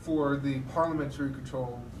for the parliamentary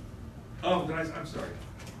control. Oh, I'm sorry.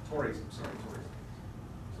 Tories, I'm sorry, Tories.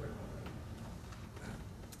 Sorry about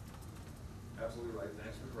that. Absolutely right.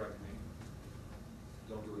 Thanks for correcting me.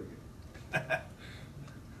 Don't do it again.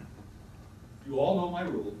 You all know my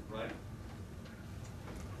rule, right?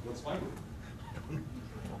 What's my rule?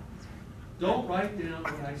 Don't write down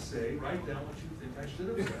what I say, write down what you think I should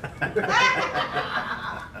have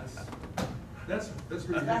said. That's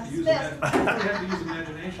where you have to use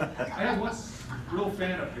imagination. I have one real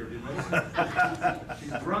fan up here, do you notice that?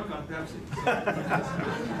 She's drunk on Pepsi.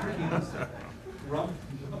 Rum?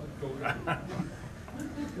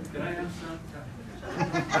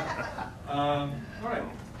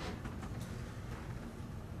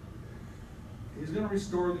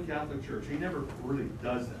 restore the Catholic Church. He never really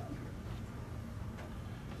does that.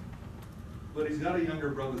 But he's got a younger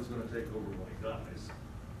brother that's gonna take over when he dies.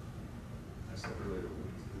 I said earlier,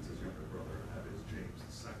 it's his younger brother, and that is James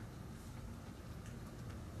II.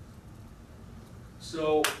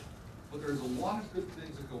 So, but there's a lot of good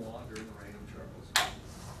things that go on during the reign of Charles.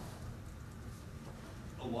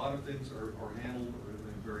 A lot of things are handled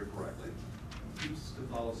very correctly. Keeps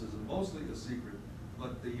Catholicism mostly a secret,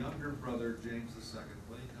 but the younger brother, James II,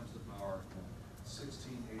 when he comes to power in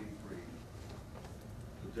 1683,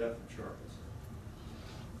 the death of Charles,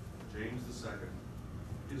 James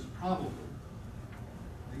II is probably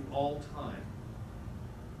the all-time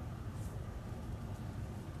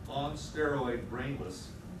on steroid brainless,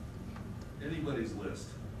 anybody's list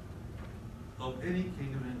of any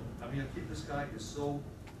king of England. I mean, I think this guy is so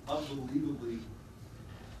unbelievably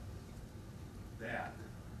bad.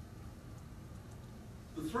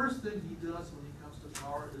 The first thing he does when he comes to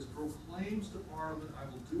power is proclaims to Parliament, I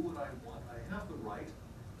will do what I want, I have the right.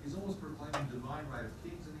 He's almost proclaiming divine right of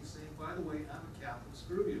kings, and he's saying, by the way, I'm a Catholic,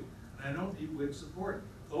 screw you, and I don't need Whig support.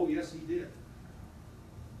 Oh, yes, he did.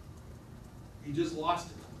 He just lost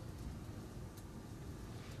it.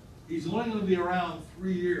 He's only going to be around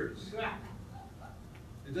 3 years.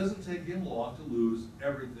 It doesn't take him long to lose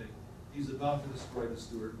everything. He's about to destroy the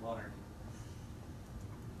Stuart monarchy.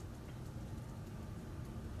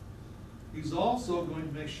 He's also going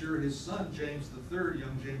to make sure his son, James III,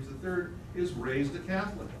 young James III, is raised a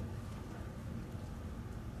Catholic.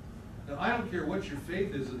 Now, I don't care what your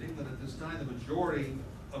faith is in England at this time, the majority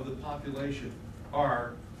of the population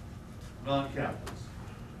are non-Catholics.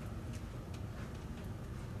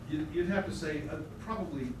 You'd have to say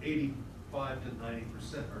probably 85 to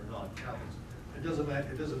 90% are non-Catholics. It doesn't matter.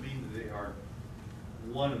 It doesn't mean that they are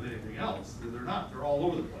one of anything else. They're not. They're all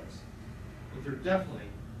over the place. But they're definitely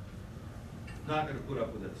not going to put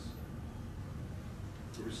up with this.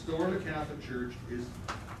 To restore the Catholic Church is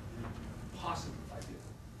an impossible idea.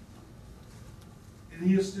 And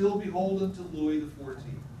he is still beholden to Louis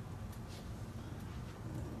XIV.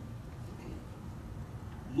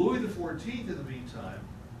 Louis XIV, in the meantime,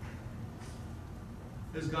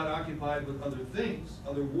 has got occupied with other things,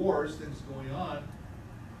 other wars, things going on.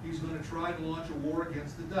 He's going to try to launch a war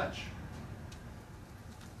against the Dutch.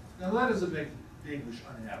 Now that doesn't make the English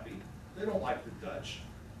unhappy. They don't like the Dutch.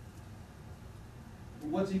 But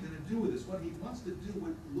what's he going to do with this? What he wants to do,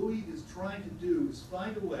 what Louis is trying to do, is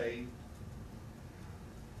find a way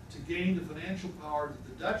to gain the financial power that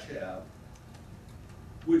the Dutch have,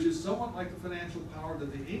 which is somewhat like the financial power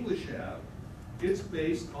that the English have. It's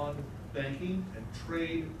based on banking and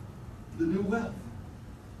trade, the new wealth.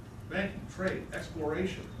 Banking, trade,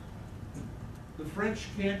 exploration. The French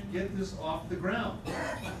can't get this off the ground.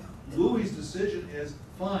 Louis' decision is,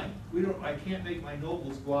 fine, I can't make my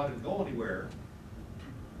nobles go out and go anywhere.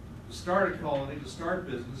 To start a colony, to start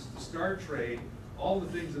business, to start trade, all the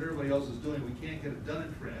things that everybody else is doing, we can't get it done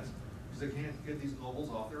in France because they can't get these nobles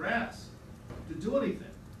off their ass to do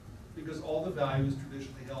anything, because all the value is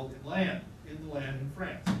traditionally held in the land in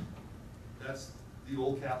France. That's the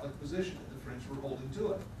old Catholic position, and the French were holding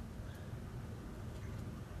to it.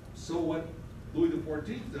 So what Louis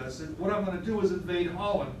XIV does, said, what I'm going to do is invade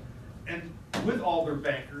Holland, and with all their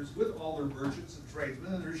bankers, with all their merchants and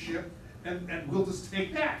tradesmen and their ship, and we'll just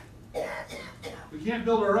take that. We can't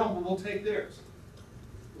build our own, but we'll take theirs.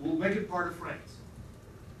 We'll make it part of France.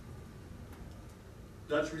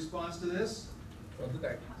 Dutch response to this?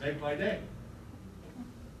 Make my day.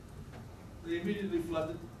 They immediately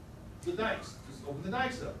flooded the dikes. Just open the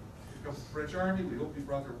dikes up. Here comes the French army. We hope they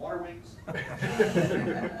brought their water wings.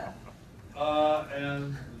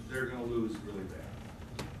 And they're going to lose really bad.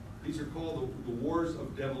 These are called the Wars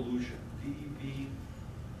of Devolution. D-E-V-O-L-U-T-I-O-N.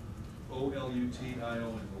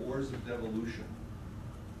 The Wars of Devolution.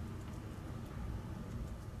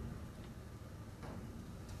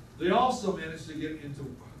 They also managed to get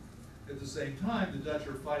into, at the same time, the Dutch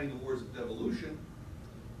are fighting the Wars of Devolution.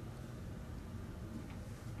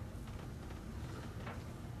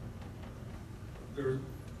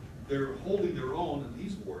 They're holding their own in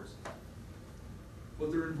these wars,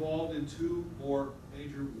 but they're involved in 2 more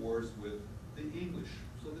major wars with the English.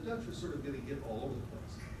 So the Dutch are sort of getting hit all over the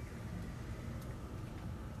place.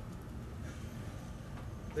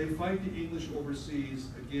 They fight the English overseas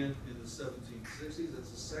again in the 1760s.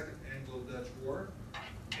 That's the Second Anglo-Dutch War.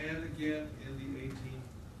 And again in the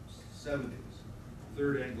 1870s,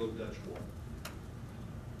 Third Anglo-Dutch War.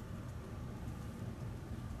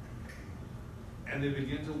 And they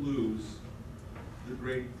begin to lose the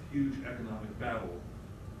great, huge economic battle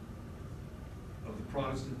of the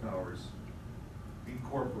Protestant powers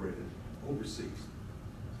incorporated overseas.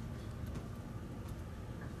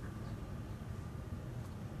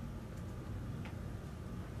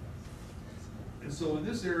 And so in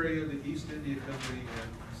this area, the East India Company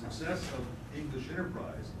and success of English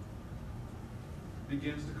enterprise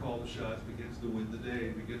begins to call the shots, begins to win the day,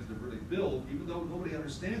 begins to really build, even though nobody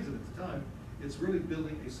understands it at the time, it's really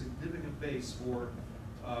building a significant base for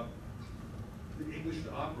the English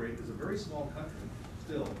to operate as a very small country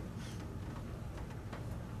still,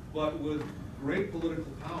 but with great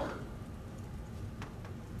political power,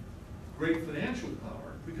 great financial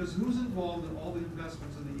power, because who's involved in all the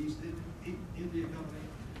investments in the East India Company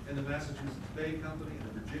and the Massachusetts Bay Company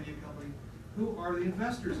and the Virginia Company? Who are the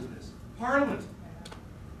investors in this? Parliament.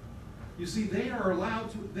 You see, they are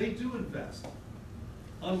allowed to, they do invest,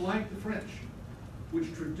 unlike the French,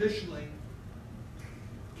 which traditionally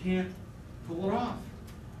can't pull it off.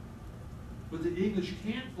 But the English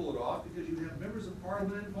can't pull it off because you have members of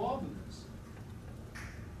Parliament involved in this.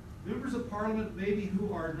 Members of Parliament maybe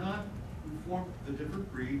who are not, who form the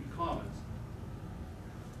different breed commons.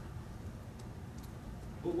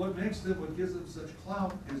 But what makes them, what gives them such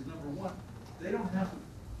clout is, number one, they don't have to,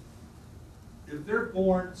 if they're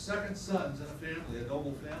born second sons in a family, a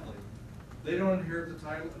noble family, they don't inherit the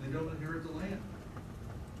title and they don't inherit the land.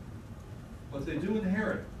 But they do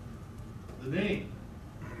inherit the name.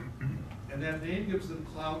 And that name gives them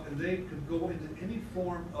clout, and they can go into any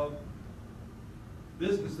form of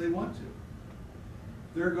business they want to.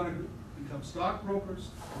 They're going to become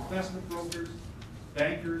stockbrokers, investment brokers,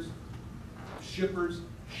 bankers, shippers,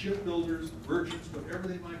 shipbuilders, merchants, whatever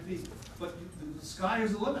they might be. But the sky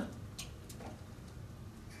is the limit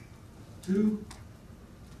to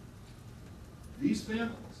these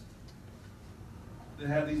families that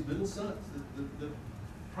have these middle sons that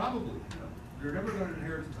probably, you know, they're never going to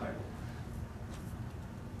inherit the title.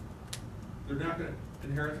 They're not going to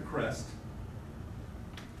inherit the crest.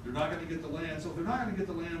 They're not going to get the land. So if they're not going to get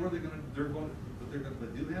the land, where are they going to? They're going to, but they're going to.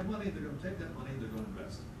 They do have money. They're going to take that money and they're going to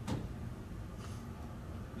invest.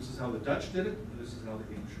 This is how the Dutch did it, and this is how the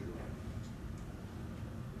English are doing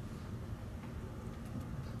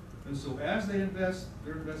it. And so as they invest,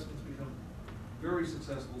 their investments become very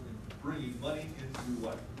successful in bringing money into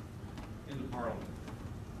what? Into Parliament.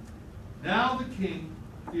 Now the king,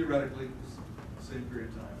 theoretically, is the same period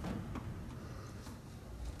of time,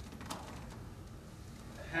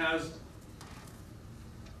 has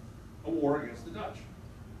a war against the Dutch.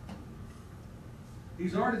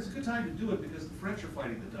 He's already, it's a good time to do it because the French are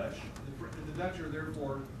fighting the Dutch, and the Dutch are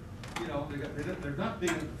therefore, you know, they're not big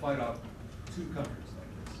enough to fight off two countries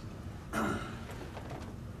like this.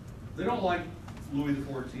 They don't like Louis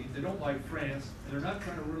XIV, they don't like France, and they're not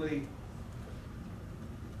trying to really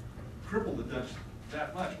cripple the Dutch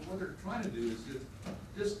that much. But what they're trying to do is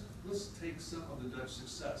just let's take some of the Dutch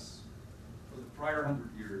success for the prior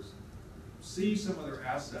 100 years, see some of their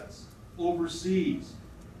assets overseas,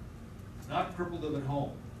 not cripple them at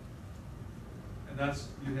home. And that's,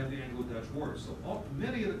 you have the Anglo-Dutch Wars. So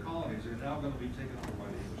many of the colonies are now going to be taken over by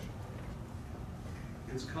the English.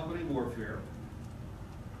 It's company warfare.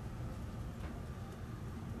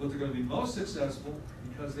 But they're going to be most successful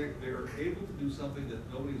because they are able to do something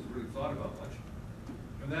that nobody's really thought about much.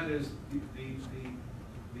 And that is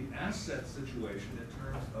the asset situation in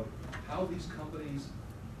terms of how these companies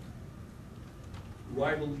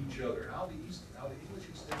rival each other, how the English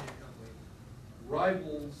East India Company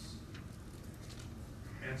rivals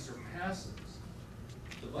and surpasses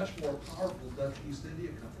the much more powerful Dutch East India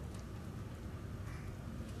Company.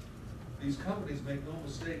 These companies, make no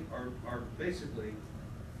mistake, are basically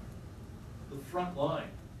the front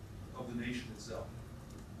line of the nation itself.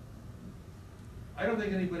 I don't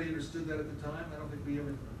think anybody understood that at the time. I don't think we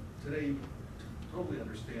ever today totally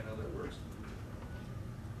understand how that works.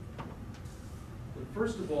 But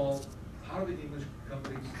first of all, how do the English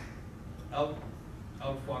companies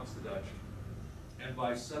outfox the Dutch? And by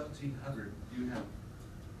 1700, you have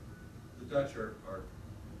the Dutch are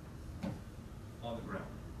on the ground.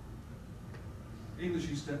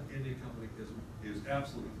 English East India Company is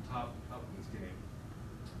absolutely the top of its game,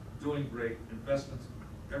 doing great investments.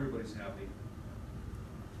 Everybody's happy.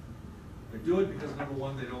 They do it because, number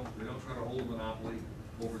one, they don't try to hold a monopoly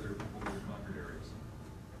over their conquered areas.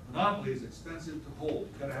 Monopoly is expensive to hold.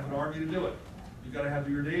 You've got to have an army to do it. You've got to have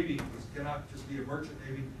your navy. It cannot just be a merchant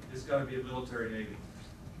navy. It's got to be a military navy.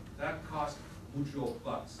 That costs mucho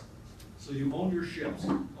bucks. So you own your ships,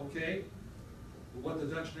 okay? But what the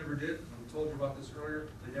Dutch never did, and we told you about this earlier,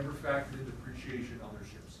 they never factored in depreciation on their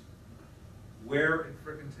ships. Wear and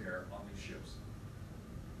frickin' tear on these ships.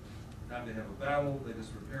 Time they have a battle, they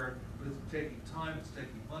just repair it, but it's taking time, it's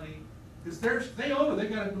taking money. Because they own it,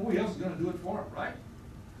 they got to, nobody else is going to do it for them, right?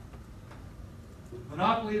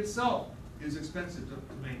 Monopoly itself is expensive to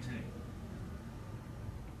maintain.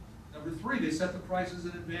 Number three, they set the prices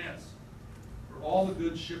in advance. For all the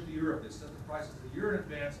goods shipped to Europe, they set the prices a year in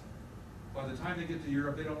advance. By the time they get to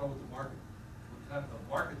Europe, they don't know what kind of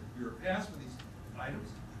market Europe has for these items.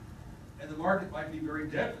 And the market might be very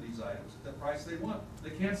dead for these items at the price they want.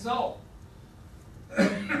 They can't sell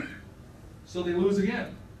them. So they lose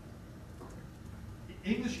again.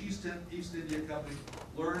 English East India Company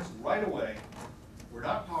learns right away, we're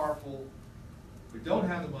not powerful, we don't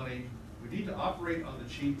have the money, we need to operate on the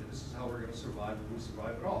cheap, and this is how we're going to survive, if we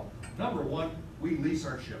survive at all. Number one, we lease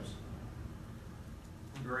our ships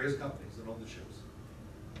from various companies that own the ships,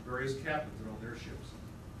 various captains that own their ships.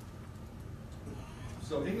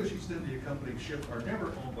 So English East India Company ships are never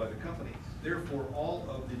owned by the company, therefore all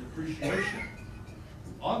of the depreciation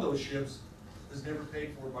on those ships is never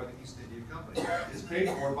paid for by the East India Company. It's paid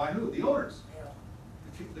for by who? The owners,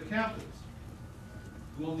 the captains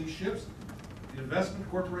who own these ships, the investment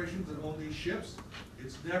corporations that own these ships.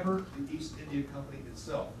 It's never the East India Company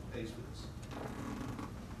itself that pays for this.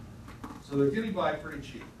 So they're getting by pretty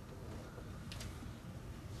cheap.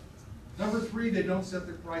 Number three, they don't set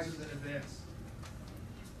their prices in advance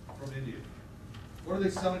from India. What are they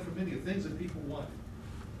selling from India? Things that people want.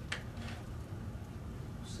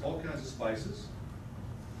 All kinds of spices.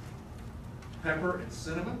 Pepper and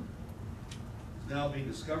cinnamon is now being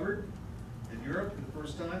discovered in Europe for the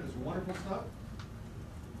first time. It's wonderful stuff.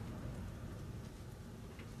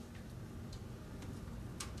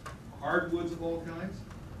 Hardwoods of all kinds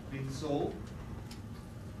being sold.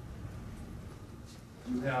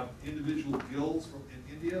 You have individual guilds in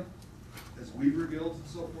India, as weaver guilds and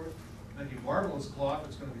so forth, making marvelous cloth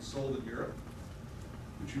that's going to be sold in Europe.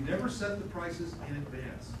 But you never set the prices in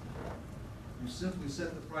advance. You simply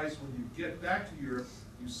set the price when you get back to Europe,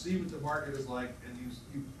 you see what the market is like, and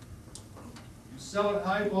you sell at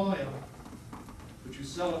high volume, but you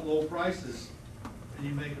sell at low prices, and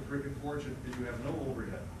you make a freaking fortune because you have no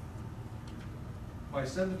overhead. By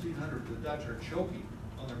 1700, the Dutch are choking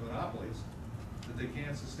on their monopolies that they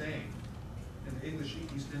can't sustain, and the English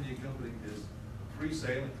East India Company is free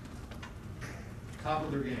sailing, top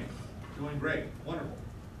of their game, doing great, wonderful.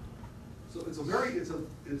 So this is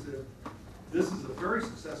a very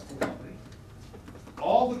successful company.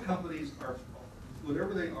 All the companies are,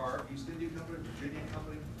 whatever they are, East India Company, Virginia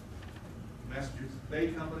Company, Massachusetts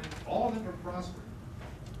Bay Company, all of them are prospering,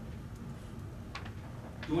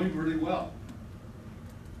 doing really well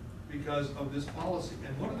because of this policy.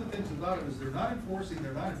 And one of the things about it is they're not enforcing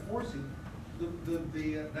the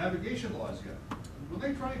navigation laws yet. When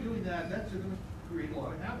they try doing that, that's going to create a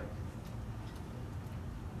lot of havoc.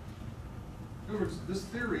 In other words, this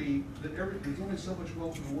theory that there's only so much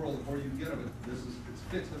wealth in the world, the more you get of it, it's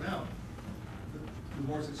fixed amount, the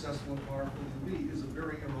more successful and powerful you can be, is a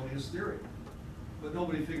very erroneous theory. But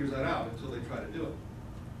nobody figures that out until they try to do it.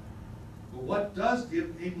 But what does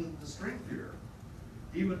give England the strength here,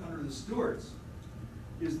 even under the Stuarts,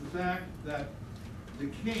 is the fact that the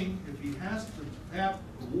king, if he has to have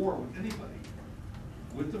a war with anybody,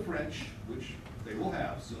 with the French, which they will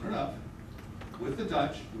have soon enough, with the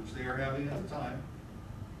Dutch, which they are having at the time,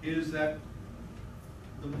 is that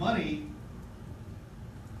the money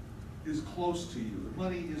is close to you. The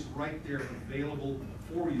money is right there available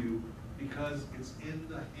for you because it's in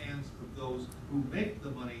the hands of those who make the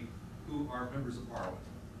money, who are members of Parliament.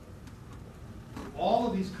 All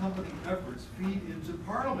of these company efforts feed into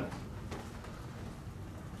Parliament.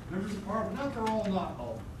 Members of Parliament, they're not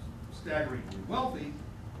all staggeringly wealthy,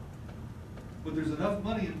 but there's enough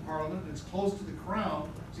money in Parliament, it's close to the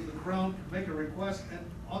Crown, so the Crown can make a request and,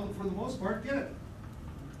 for the most part, get it.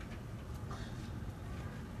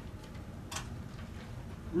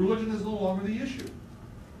 Religion is no longer the issue.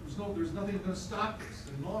 There's nothing going to stop this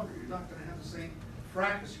any longer. You're not going to have the same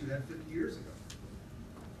practice you had 50 years ago,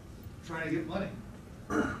 trying to get money.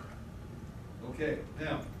 Okay,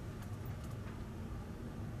 now,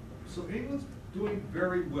 so England's doing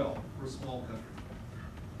very well for a small country.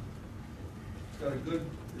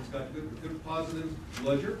 It's got good positive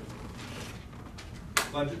ledger. The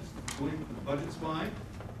budget's fine.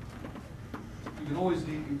 You can always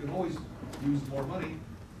use more money,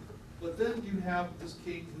 but then you have this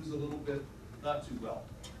king who's a little bit not too well.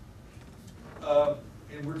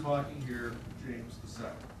 And we're talking here James II.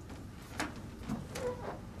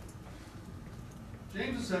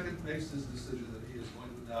 James II makes his decision that he is going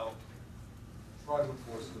to now try to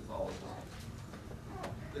enforce Catholicism.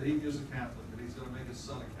 That he is a Catholic, that he's going to make his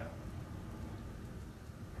son a Catholic.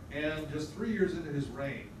 And just 3 years into his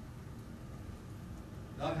reign,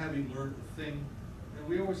 not having learned a thing, and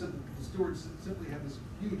we always said that the Stuarts simply have this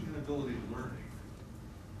huge inability to learn anything.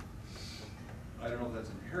 I don't know if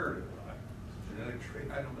that's inherited or not, it's genetic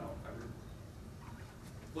trait, I don't know.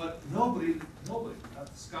 But nobody, not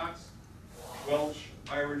the Scots, Welsh,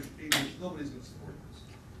 Irish, English, nobody's gonna support this.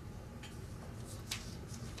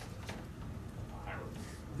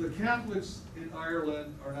 The Catholics in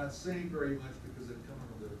Ireland are not saying very much because they've come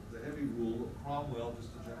under the heavy rule of Cromwell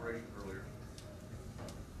just a generation earlier.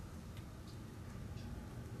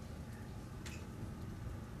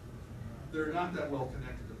 They're not that well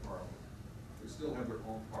connected to Parliament. They still have their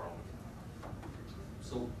own Parliament.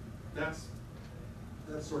 So that's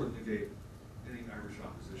sort of negate any Irish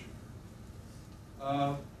opposition.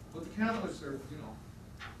 But the Catholics are,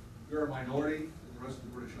 they're a minority in the rest of the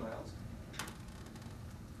British Isles.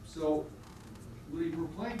 So when he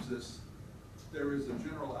proclaims this, there is a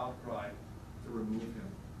general outcry to remove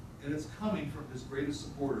him. And it's coming from his greatest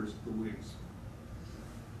supporters, the Whigs.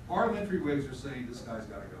 Parliamentary Whigs are saying this guy's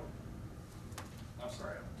gotta go. I'm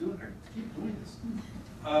sorry, I keep doing this.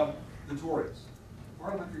 The Tories.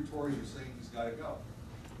 Parliamentary Tories are saying he's gotta go.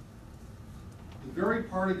 The very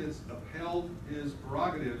party that's upheld his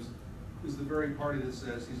prerogatives is the very party that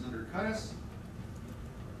says he's undercut us.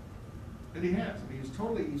 And he has. I mean, he's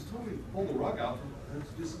totally pulled the rug out from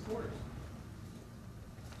his supporters.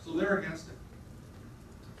 So they're against him.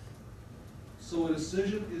 So a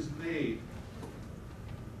decision is made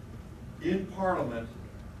in Parliament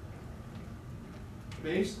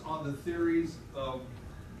based on the theories of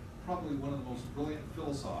probably one of the most brilliant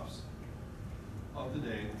philosophers of the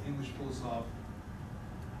day, the English philosopher.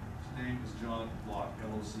 His name is John Locke,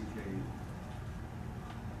 L-O-C-K-E.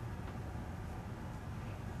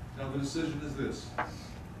 Now the decision is this: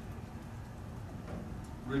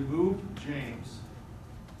 remove James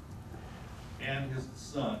and his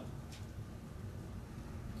son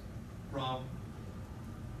from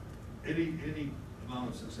any amount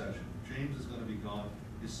of succession. James is going to be gone.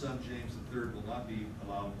 His son James III will not be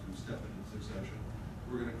allowed to step into succession.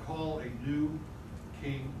 We're going to call a new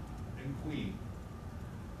king and queen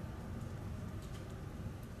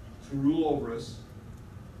to rule over us,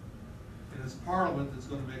 and it's Parliament that's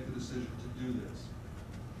going to make the decision to do this.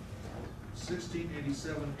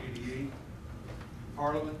 1687-88,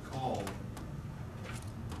 Parliament called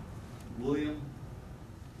William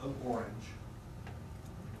of Orange,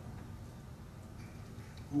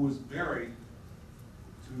 who was married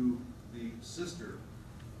to the sister,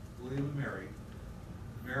 William and Mary.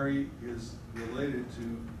 Mary is related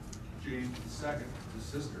to James II, his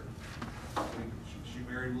sister. She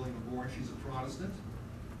married William of Orange. She's a Protestant.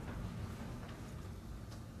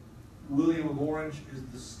 William of Orange is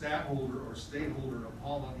the stadtholder or stateholder of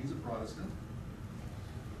Holland. He's a Protestant.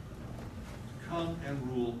 To come and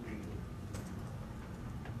rule England.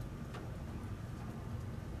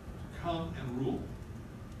 To come and rule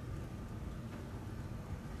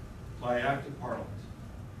by act of Parliament.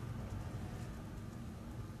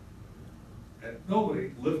 And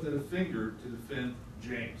nobody lifted a finger to defend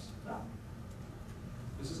James.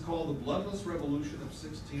 This is called the Bloodless Revolution of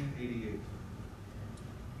 1688.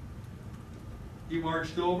 He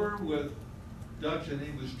marched over with Dutch and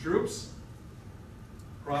English troops,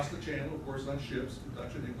 across the channel, of course on ships, with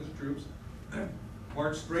Dutch and English troops,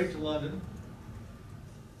 marched straight to London.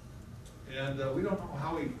 And we don't know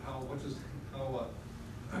how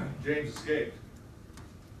James escaped.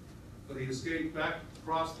 But he escaped back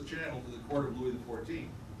across the channel to the court of Louis XIV.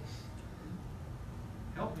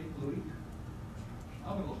 Help me, Louis.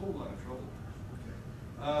 I'm in a whole lot of trouble.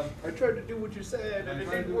 I tried to do what you said and it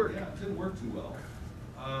didn't work. Yeah, it didn't work too well.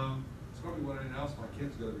 It's probably when I announced my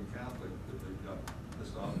kids got to be Catholic that they got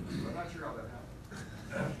pissed off. I'm not sure how that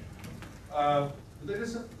happened. But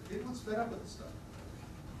England's fed up with this stuff.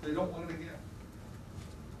 They don't want it again.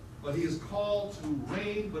 But he is called to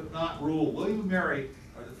reign but not rule. William and Mary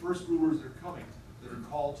are the first rulers that are coming that are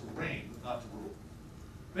called to reign but not to rule.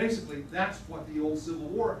 Basically, that's what the old Civil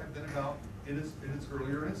War had been about in its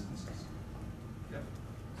earlier instances. Yep.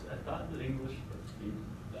 I thought the English were beating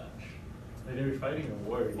the Dutch. Like they were fighting a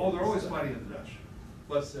war. Oh, they're always against fighting the Dutch.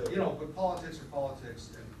 But, but politics are politics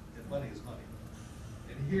and money is money.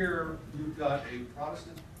 And here you've got a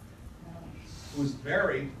Protestant who is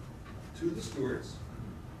married to the Stuarts,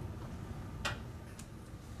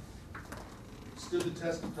 stood the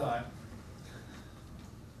test of time,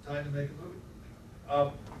 time to make a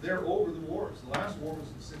movie. They're over the wars. The last war was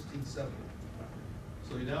in 1670.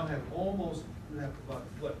 So you now have you have about,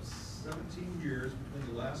 what, 17 years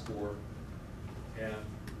between the last war and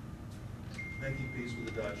making peace with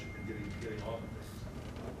the Dutch and getting on with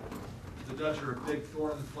things. The Dutch are a big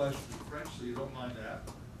thorn in the flesh to the French, so you don't mind that.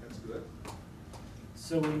 That's good.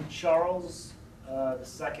 So when Charles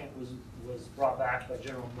II was brought back by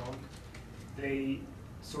General Monk, they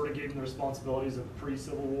sort of gave them the responsibilities of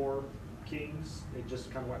pre-Civil War kings. They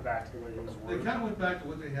just kind of went back to the way things were. They kind of went back to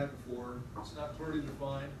what they had before. It's not clearly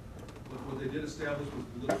defined, but what they did establish was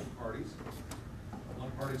political parties.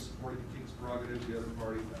 One party supporting the king's prerogative, the other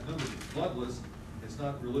party, none of it's bloodless, it's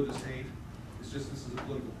not religious hate, it's just this is a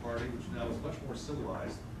political party, which now is much more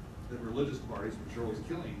civilized than religious parties, which are always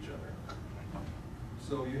killing each other.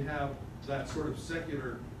 So you have that sort of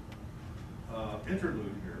secular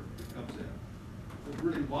interlude here that comes in, that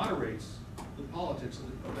really moderates the politics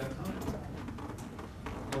of that time.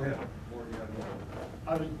 Go ahead, or you have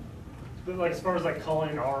more. But like as far as like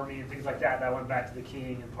calling an army and things like that, that went back to the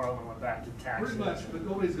king, and Parliament went back to taxes. Pretty much, but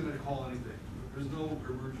nobody's gonna call anything. There's no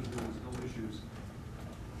emergency, there's no issues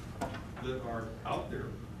that are out there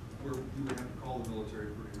where you would have to call the military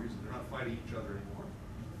for any reason. They're not fighting each other anymore.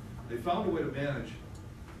 They found a way to manage,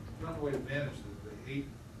 the hate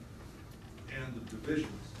and the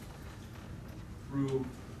divisions through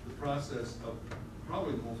the process of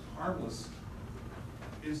probably the most harmless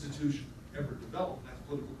institution ever developed, and that's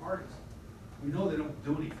political parties. We know they don't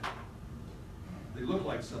do anything. They look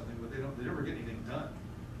like something, but they never get anything done.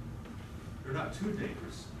 They're not too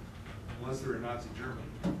dangerous, unless they're in Nazi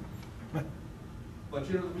Germany. But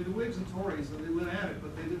you know, I mean, the Whigs and Tories, they went at it,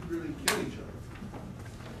 but they didn't really kill each other.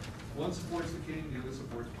 One supports the king, the other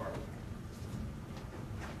supports Parliament.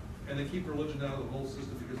 And they keep religion out of the whole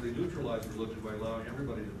system because they neutralize religion by allowing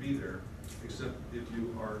everybody to be there, except if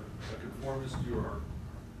you are a conformist, you're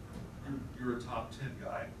a top 10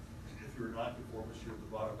 guy. If you're a non-conformist, you're at the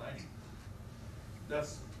bottom 90.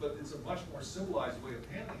 But it's a much more civilized way of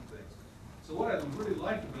handling things. So what I really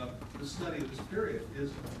like about the study of this period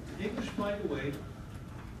is the English find a way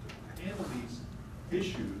to handle these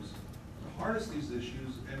issues, to harness these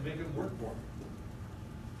issues, and make them work for them.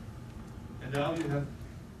 And now you have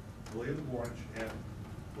William of Orange and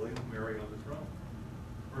William and Mary on the throne.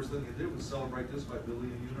 First thing they did was celebrate this by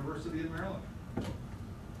building a university in Maryland.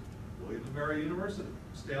 William and Mary University,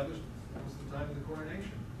 established almost the time of the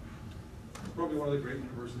coronation. It's probably one of the great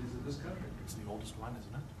universities in this country. It's the oldest one,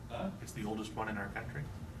 isn't it? Huh? It's the oldest one in our country.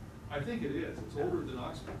 I think it is. It's older than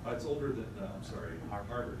Oxford. It's older than, I'm sorry,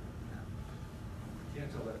 Harvard.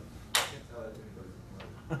 Can't tell that to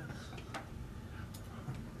anybody.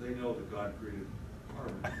 They know that God created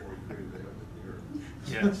Harvard before he created the heavens and the earth.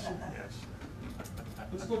 Yes, yes.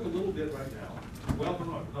 Let's look a little bit right now. Well,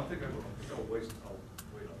 no, I think I'll wait on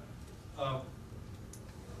that.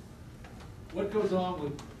 What goes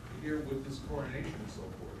on here with this coronation and so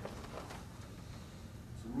forth?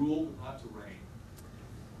 To rule but not to reign.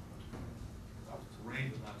 To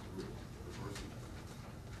reign but not to rule.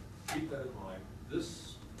 Keep that in mind.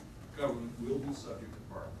 This government will be subject to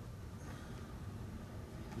Parliament.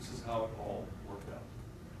 This is how it all worked out.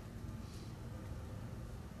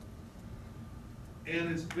 And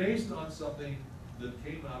it's based on something that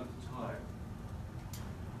came out at the time.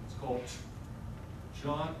 It's called,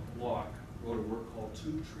 John Locke wrote a work called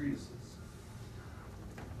Two Treatises.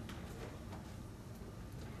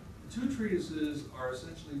 The two treatises are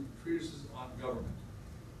essentially treatises on government.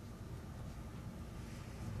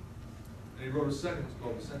 And he wrote a second, it's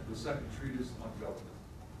called the Second Treatise on Government.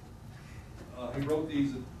 He wrote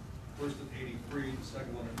these first in 83, the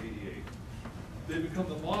second one in 88. They become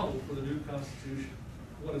the model for the new Constitution,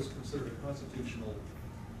 what is considered a constitutional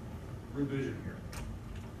revision here.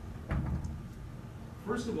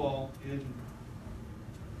 First of all, in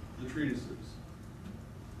the treatises,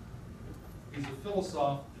 he's a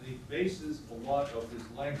philosopher, and he bases a lot of his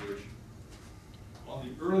language on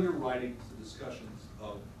the earlier writings and discussions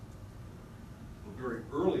of a very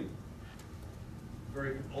early,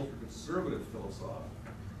 very ultra-conservative philosopher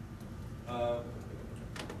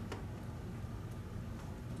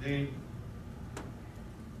named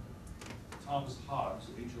Thomas Hobbes,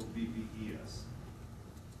 Hobbes.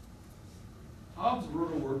 Hobbes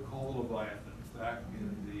wrote a work called Leviathan back in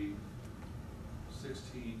the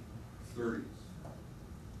 1630s,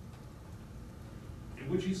 in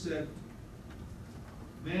which he said,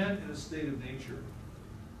 man in a state of nature,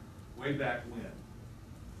 way back when.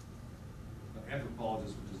 Now,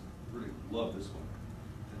 anthropologists would just really love this one.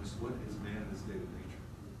 And this, what is man in a state of nature?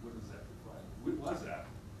 What does that define? What was that?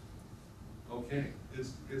 Okay,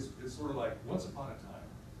 it's sort of like once upon a time.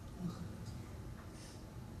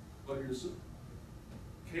 But here's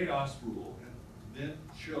chaos rule, and men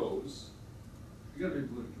chose, you gotta be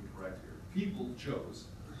politically correct here, people chose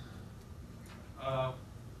a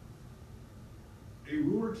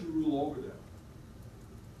ruler to rule over them,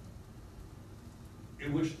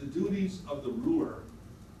 in which the duties of the ruler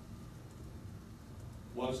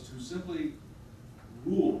was to simply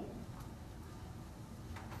rule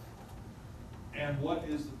and what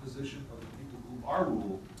is the position of the people who are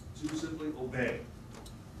ruled? To simply obey.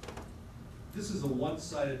 This is a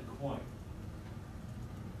one-sided coin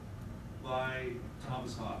by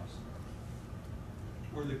Thomas Hobbes,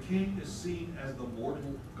 where the king is seen as the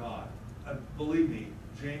mortal god. Believe me,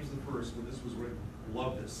 James I, when this was written,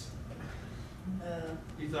 loved this.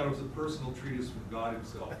 He thought it was a personal treatise from God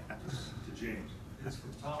himself to James. It's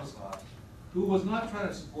from Thomas Hobbes, who was not trying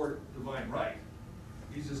to support divine right.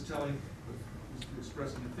 He's just telling, he's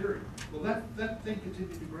expressing a theory. Well, that thing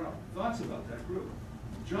continued to grow. Thoughts about that grew.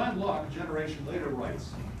 John Locke, a generation later,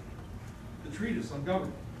 writes the treatise on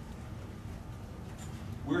government,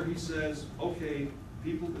 where he says, okay,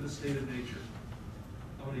 people in a state of nature.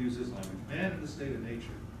 I'm going to use his language. Man in a state of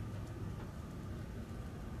nature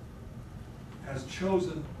has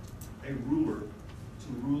chosen a ruler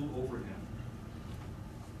to rule over him.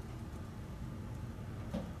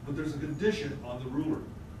 But there's a condition on the ruler.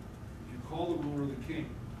 If you call the ruler the king,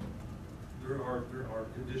 there are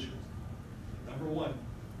conditions. Number one,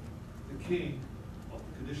 the king,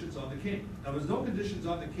 conditions on the king. Now there's no conditions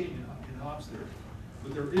on the king in Hobbes' theory,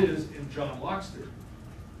 but there is in John Locke's theory.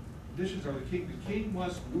 Conditions are the king. The king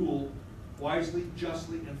must rule wisely,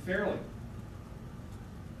 justly, and fairly.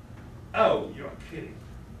 Oh, you're kidding.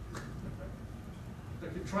 I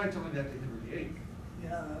could try telling that to Henry VIII.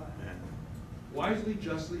 Yeah. Wisely,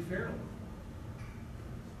 justly, fairly.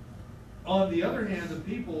 On the other hand, the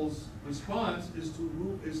people's response is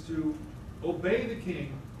to obey the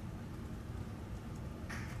king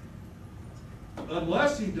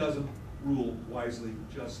unless he doesn't rule wisely,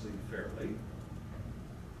 justly, fairly.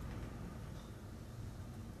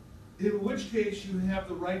 In which case you have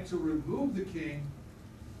the right to remove the king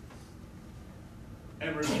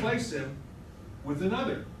and replace him with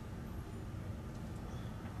another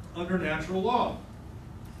under natural law.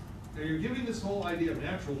 Now you're giving this whole idea of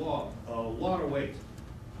natural law a lot of weight,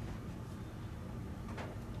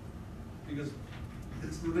 because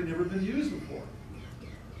it's really never been used before.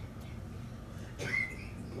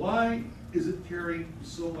 Why is it carrying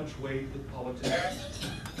so much weight with politics?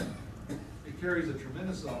 It carries a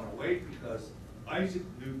tremendous amount of weight because Isaac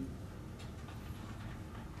Newton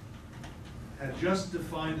had just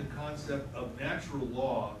defined the concept of natural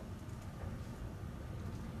law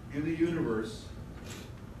in the universe.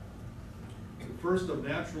 The first of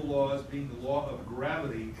natural laws being the law of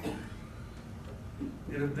gravity.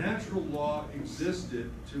 And if natural law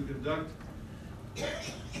existed to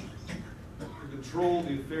control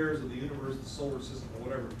the affairs of the universe, the solar system, or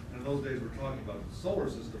whatever, and in those days we're talking about the solar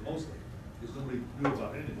system mostly, because nobody knew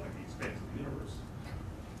about anything like the expanse of the universe.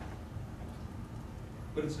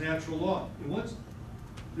 But it's natural law. And once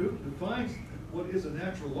Newton defines what is a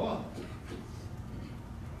natural law,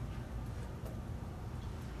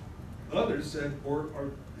 others said, or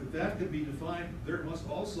if that can be defined, there must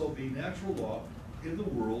also be natural law in the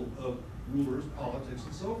world of rulers, politics,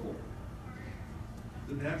 and so forth.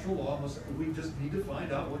 The natural law we just need to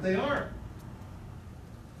find out what they are.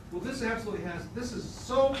 Well, this is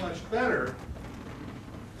so much better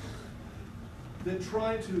than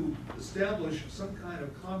trying to establish some kind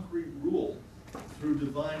of concrete rule through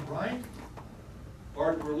divine right,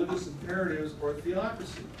 or religious imperatives, or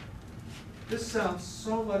theocracy. This sounds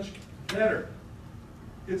so much better.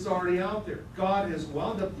 It's already out there. God has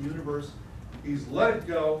wound up the universe. He's let it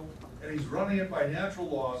go, and he's running it by natural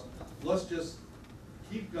laws. Let's just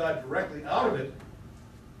keep God directly out of it.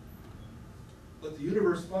 Let the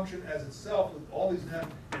universe function as itself with all these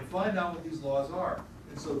and find out what these laws are.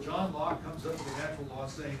 And so John Locke comes up with a natural law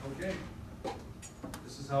saying, okay,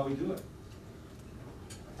 this is how we do it.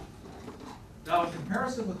 Now, in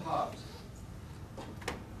comparison with Hobbes,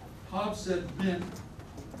 Hobbes said men,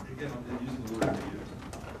 again, I'm using the word I use.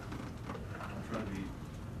 I'm trying to be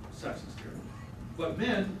sexist here. But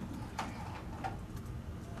men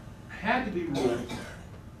had to be ruled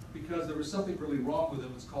because there was something really wrong with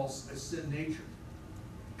them. It's called a sin nature.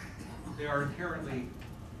 They are inherently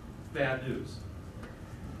bad news.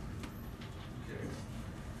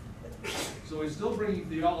 Okay. So he's still bringing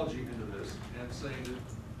theology into this and saying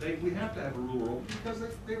that we have to have a ruler over because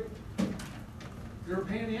they're a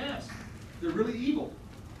pain in the ass. They're really evil.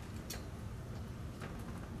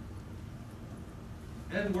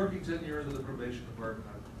 And working 10 years in the probation department,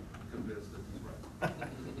 I'm convinced that he's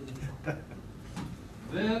right.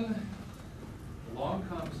 Then along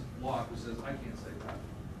comes Locke, who says, I can't say that.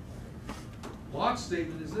 Locke's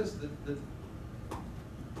statement is this, that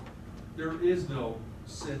there is no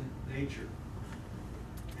sin nature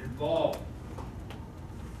involved.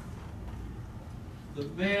 The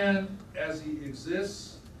man, as he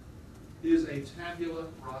exists, is a tabula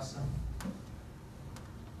rasa.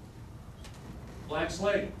 Blank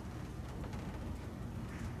slate.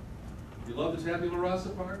 You love the tabula rasa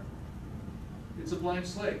part? It's a blank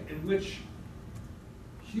slate in which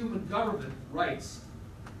human government writes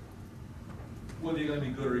whether you're gonna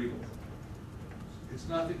be good or evil. It's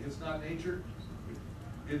not nature,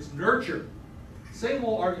 it's nurture. Same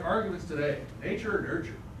old arguments today, nature or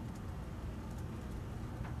nurture.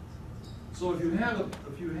 So if you have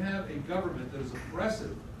a government that is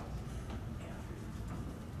oppressive,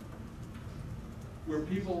 where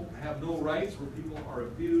people have no rights, where people are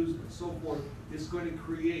abused and so forth, it's going to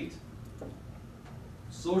create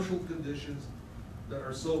social conditions that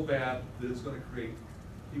are so bad that it's going to create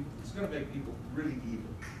people, it's going to make people really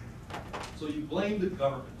evil. So you blame the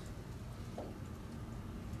government.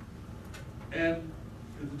 And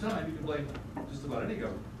at the time, you can blame just about any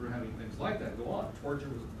government for having things like that go on. Torture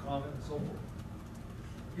was common and so forth.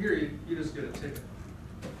 Here, you just get a ticket.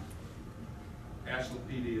 Ashland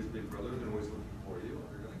PD is Big Brother, they're always looking for you, and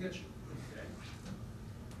they're gonna get you, okay?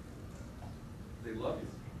 They love you.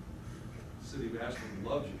 The city of Ashland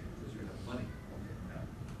loves you because you have money. Okay, now.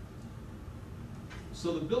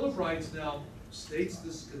 So the Bill of Rights now states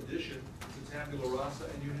this condition, it's a tabula rasa,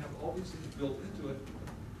 and you have all these things built into it.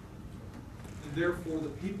 And therefore, the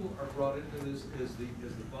people are brought into this as the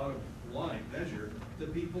bottom line measure. The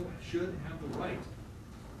people should have the right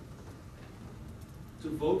to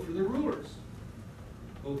vote for their rulers.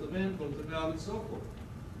 Vote them in, vote them out, and so forth.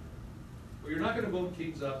 Well, you're not gonna vote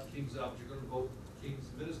kings up, you're gonna vote kings,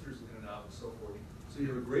 ministers in and out, and so forth. So you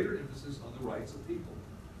have a greater emphasis on the rights of people.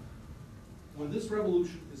 When this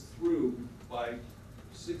revolution is through by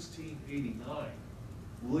 1689,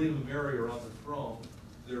 William and Mary are on the throne,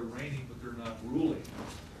 they're reigning, but they're not ruling.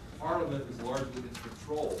 Parliament is largely in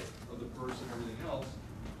control of the purse and everything else.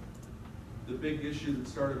 The big issue that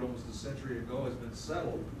started almost a century ago has been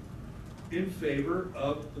settled in favor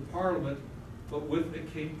of the Parliament, but with a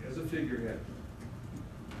king as a figurehead.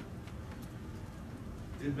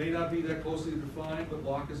 It may not be that closely defined, but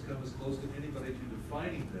Locke has come as close to anybody to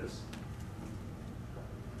defining this,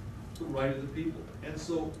 the right of the people. And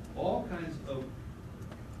so all kinds of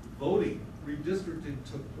voting, redistricting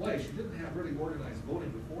took place. You didn't have really organized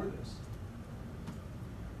voting before this.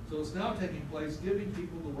 So it's now taking place, giving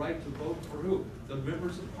people the right to vote for who? The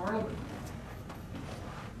members of Parliament.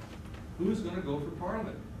 Who's going to go for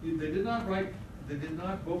Parliament? They did not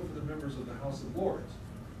vote for the members of the House of Lords,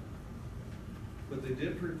 but they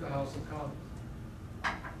did for the House of Commons.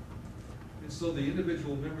 And so the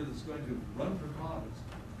individual member that's going to run for Commons,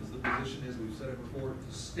 because the position is, we've said it before,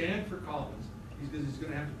 to stand for Commons, because he's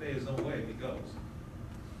going to have to pay his own way if he goes.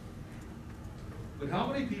 But how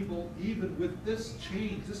many people, even with this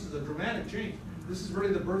change, this is a dramatic change, this is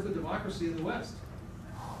really the birth of democracy in the West.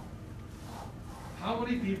 How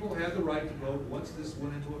many people had the right to vote once this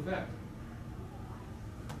went into effect?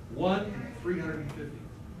 1 in 350.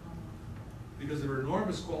 Because there are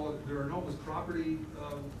enormous property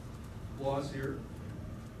laws here.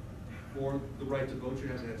 For the right to vote, you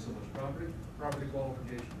have to have so much property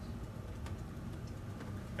qualifications,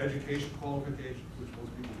 education qualifications, which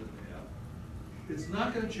most people didn't have. It's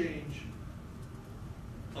not going to change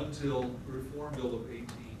until the Reform Bill of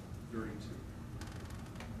 1832.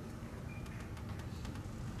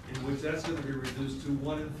 In which that's going to be reduced to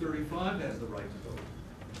 1 in 35 has the right to vote.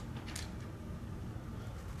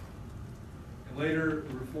 And later,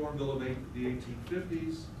 the Reform Bill of the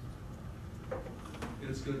 1850s,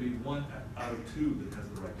 it's going to be 1 out of 2 that has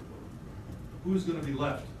the right to vote. Who's going to be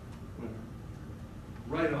left?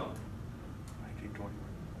 Right on. 1920.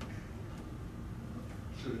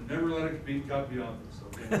 Should have never let it got beyond this,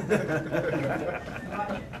 okay?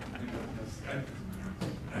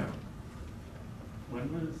 When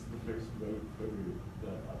was the first vote for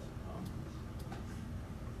the House of Commons?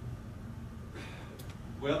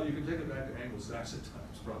 Well, you can take it back to Anglo-Saxon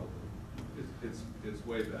times, probably. It's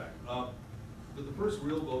way back. But the first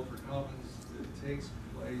real vote for Commons, it takes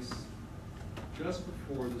place just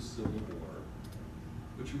before the Civil War.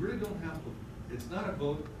 But you really don't have to, it's not a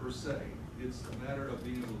vote per se. It's a matter of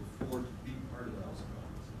being able to afford to be part of the House of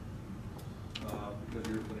Commons because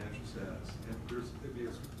of your financial status. And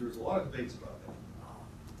there's a lot of debates about that.